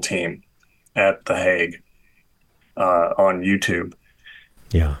legal team at The Hague on YouTube.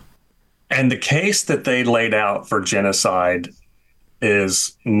 Yeah. And the case that they laid out for genocide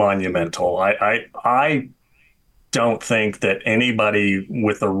is monumental. I don't think that anybody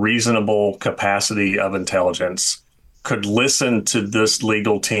with a reasonable capacity of intelligence could listen to this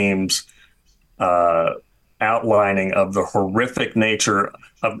legal team's outlining of the horrific nature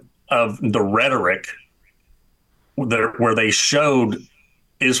of the rhetoric where they showed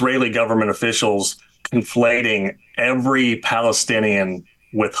Israeli government officials conflating every Palestinian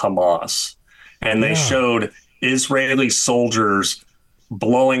with Hamas. And they showed Israeli soldiers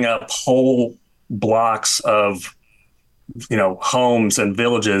blowing up whole blocks of, homes and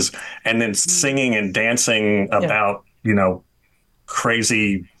villages, and then singing and dancing about,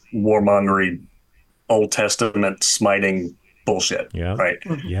 crazy warmongery, Old Testament smiting bullshit. Yeah. Right.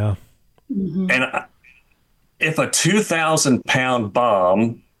 Yeah. And if a 2,000-pound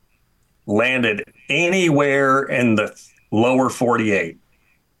bomb landed anywhere in the lower 48,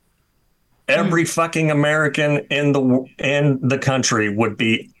 every fucking American in the country would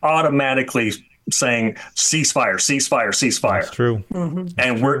be automatically saying ceasefire, ceasefire, ceasefire. That's true.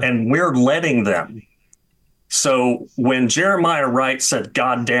 And we're letting them. So when Jeremiah Wright said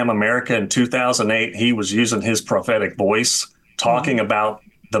 "goddamn America" in 2008, he was using his prophetic voice, talking about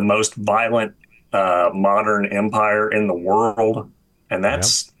the most violent modern empire in the world, and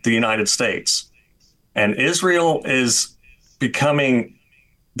that's the United States. And Israel is becoming,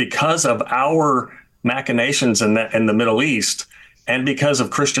 because of our machinations in the Middle East, and because of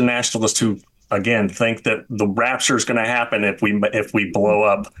Christian nationalists who, again, think that the rapture is going to happen if we blow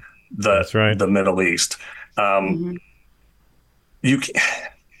up the Middle East.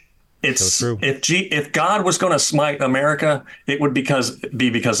 It's so true. If God was going to smite America, it would be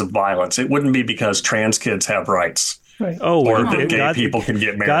because of violence. It wouldn't be because trans kids have rights. Right. Or that gay people can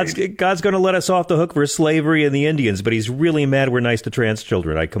get married. God's going to let us off the hook for slavery and the Indians, but he's really mad we're nice to trans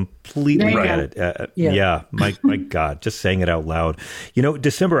children. I completely get it. My God, just saying it out loud.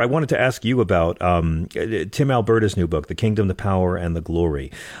 December, I wanted to ask you about Tim Alberta's new book, The Kingdom, the Power, and the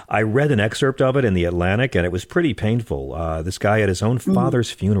Glory. I read an excerpt of it in The Atlantic, and it was pretty painful. This guy at his own father's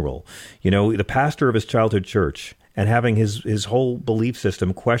funeral, the pastor of his childhood church, and having his whole belief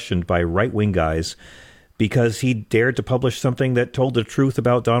system questioned by right-wing guys because he dared to publish something that told the truth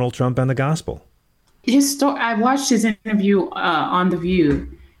about Donald Trump and the gospel. His story. I watched his interview on The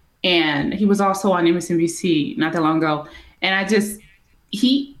View, and he was also on MSNBC not that long ago. And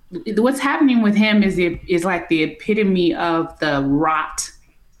what's happening with him is like the epitome of the rot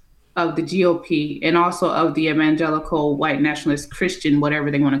of the GOP and also of the evangelical white nationalist Christian,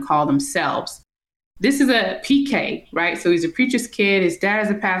 whatever they want to call themselves. This is a PK, right? So he's a preacher's kid. His dad is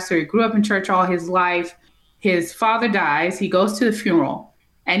a pastor. He grew up in church all his life. His father dies. He goes to the funeral,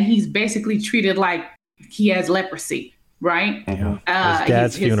 and he's basically treated like he has leprosy, right? His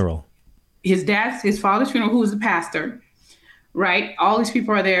dad's funeral. His father's funeral, who was a pastor, right? All these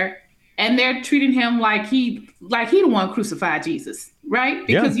people are there, and they're treating him like he the one crucified Jesus, right?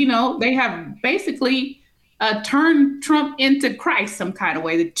 Because they have basically turned Trump into Christ some kind of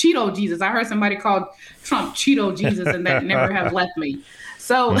way. The Cheeto Jesus. I heard somebody called Trump Cheeto Jesus, and that never have left me.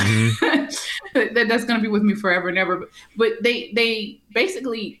 So that's going to be with me forever and ever. But they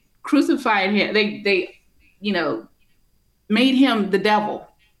basically crucified him. They made him the devil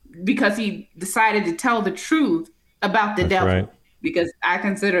because he decided to tell the truth about the devil. Right. because I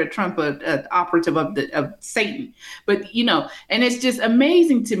consider Trump an operative of Satan. But, and it's just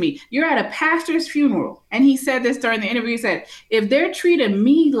amazing to me. You're at a pastor's funeral, and he said this during the interview. He said, if they're treating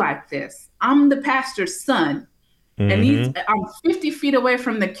me like this, I'm the pastor's son, and I'm 50 feet away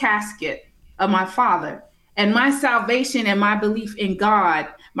from the casket of my father, and my salvation and my belief in God,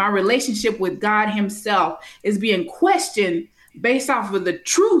 my relationship with God himself is being questioned based off of the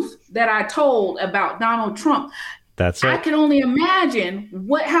truth that I told about Donald Trump. That's it. I can only imagine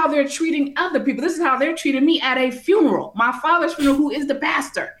how they're treating other people. This is how they're treating me at a funeral, my father's funeral, who is the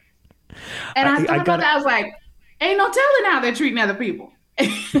pastor. And I thought about that. I was like, ain't no telling how they're treating other people.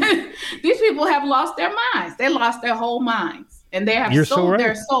 These people have lost their minds. They lost their whole minds, and they have sold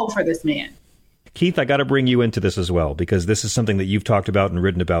their soul for this man. Keith, I got to bring you into this as well, because this is something that you've talked about and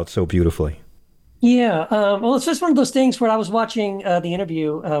written about so beautifully. Yeah. Well, it's just one of those things where I was watching the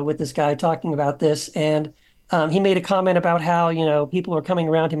interview with this guy talking about this, and he made a comment about how, people are coming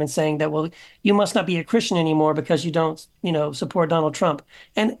around him and saying that, well, you must not be a Christian anymore because you don't, support Donald Trump.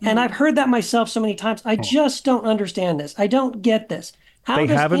 And I've heard that myself so many times. I just don't understand this. I don't get this. They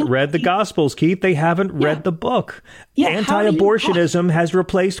haven't read the Gospels, Keith. They haven't read the book. Yeah, Anti-abortionism has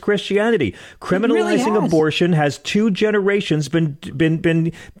replaced Christianity. Criminalizing abortion has 2 generations been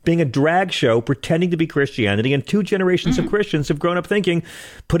being a drag show pretending to be Christianity, and 2 generations of Christians have grown up thinking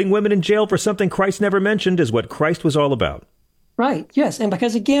putting women in jail for something Christ never mentioned is what Christ was all about. Right. Yes. And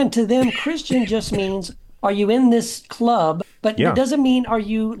because, again, to them, Christian just means, are you in this club? But it doesn't mean, are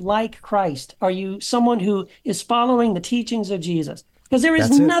you like Christ? Are you someone who is following the teachings of Jesus? Because there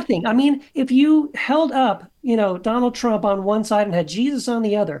is nothing. I mean, if you held up, Donald Trump on one side and had Jesus on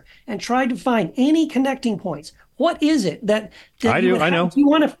the other and tried to find any connecting points, what is it that I know. If you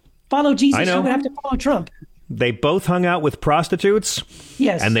want to follow Jesus, you would have to follow Trump. They both hung out with prostitutes.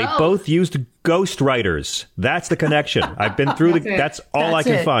 Yes. And they both used ghostwriters. That's the connection. I've been through that's all I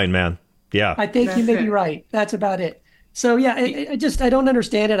can find, man. Yeah. I think you may be right. That's about it. So, yeah, I don't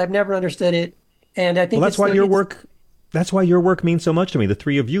understand it. I've never understood it. And I think that's why your work... That's why your work means so much to me, the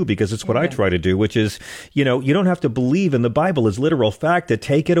 3 of you, because it's what I try to do, which is, you don't have to believe in the Bible as literal fact to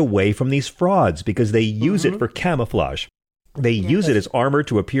take it away from these frauds, because they use it for camouflage. They use it as armor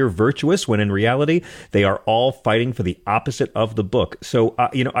to appear virtuous when in reality, they are all fighting for the opposite of the book. So,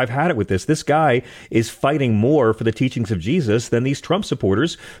 I've had it with this. This guy is fighting more for the teachings of Jesus than these Trump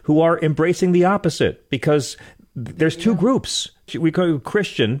supporters who are embracing the opposite, because there's 2 groups. We call it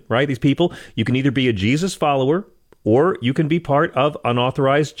Christian, right? These people, you can either be a Jesus follower, or you can be part of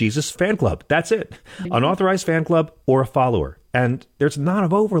unauthorized Jesus fan club. That's it. Unauthorized fan club or a follower. And there's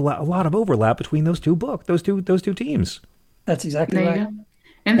not a lot of overlap between those 2 those two teams. That's exactly right.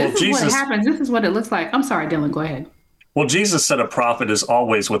 And this is what happens. This is what it looks like. I'm sorry, Dylan, go ahead. Well, Jesus said a prophet is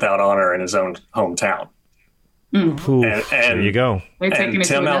always without honor in his own hometown. And there you go. And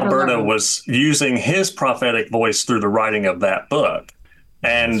Tim Alberta was using his prophetic voice through the writing of that book.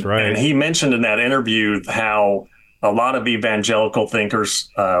 And he mentioned in that interview how a lot of evangelical thinkers,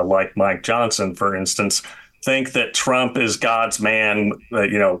 like Mike Johnson, for instance, think that Trump is God's man,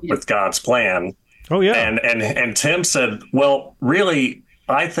 with God's plan. Oh, yeah. And Tim said, well, really,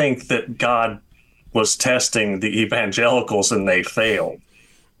 I think that God was testing the evangelicals and they failed.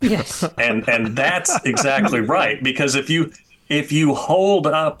 Yes. And that's exactly right. Because if you hold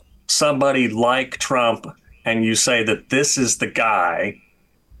up somebody like Trump and you say that this is the guy,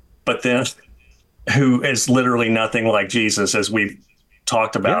 but then who is literally nothing like Jesus, as we've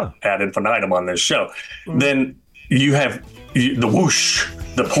talked about ad infinitum on this show, then you have the whoosh,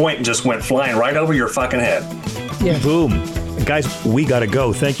 the point just went flying right over your fucking head. Yeah. Boom. Guys, we got to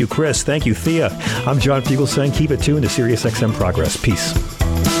go. Thank you, Chris. Thank you, Thea. I'm John Fugelsang. Keep it tuned to SiriusXM Progress. Peace.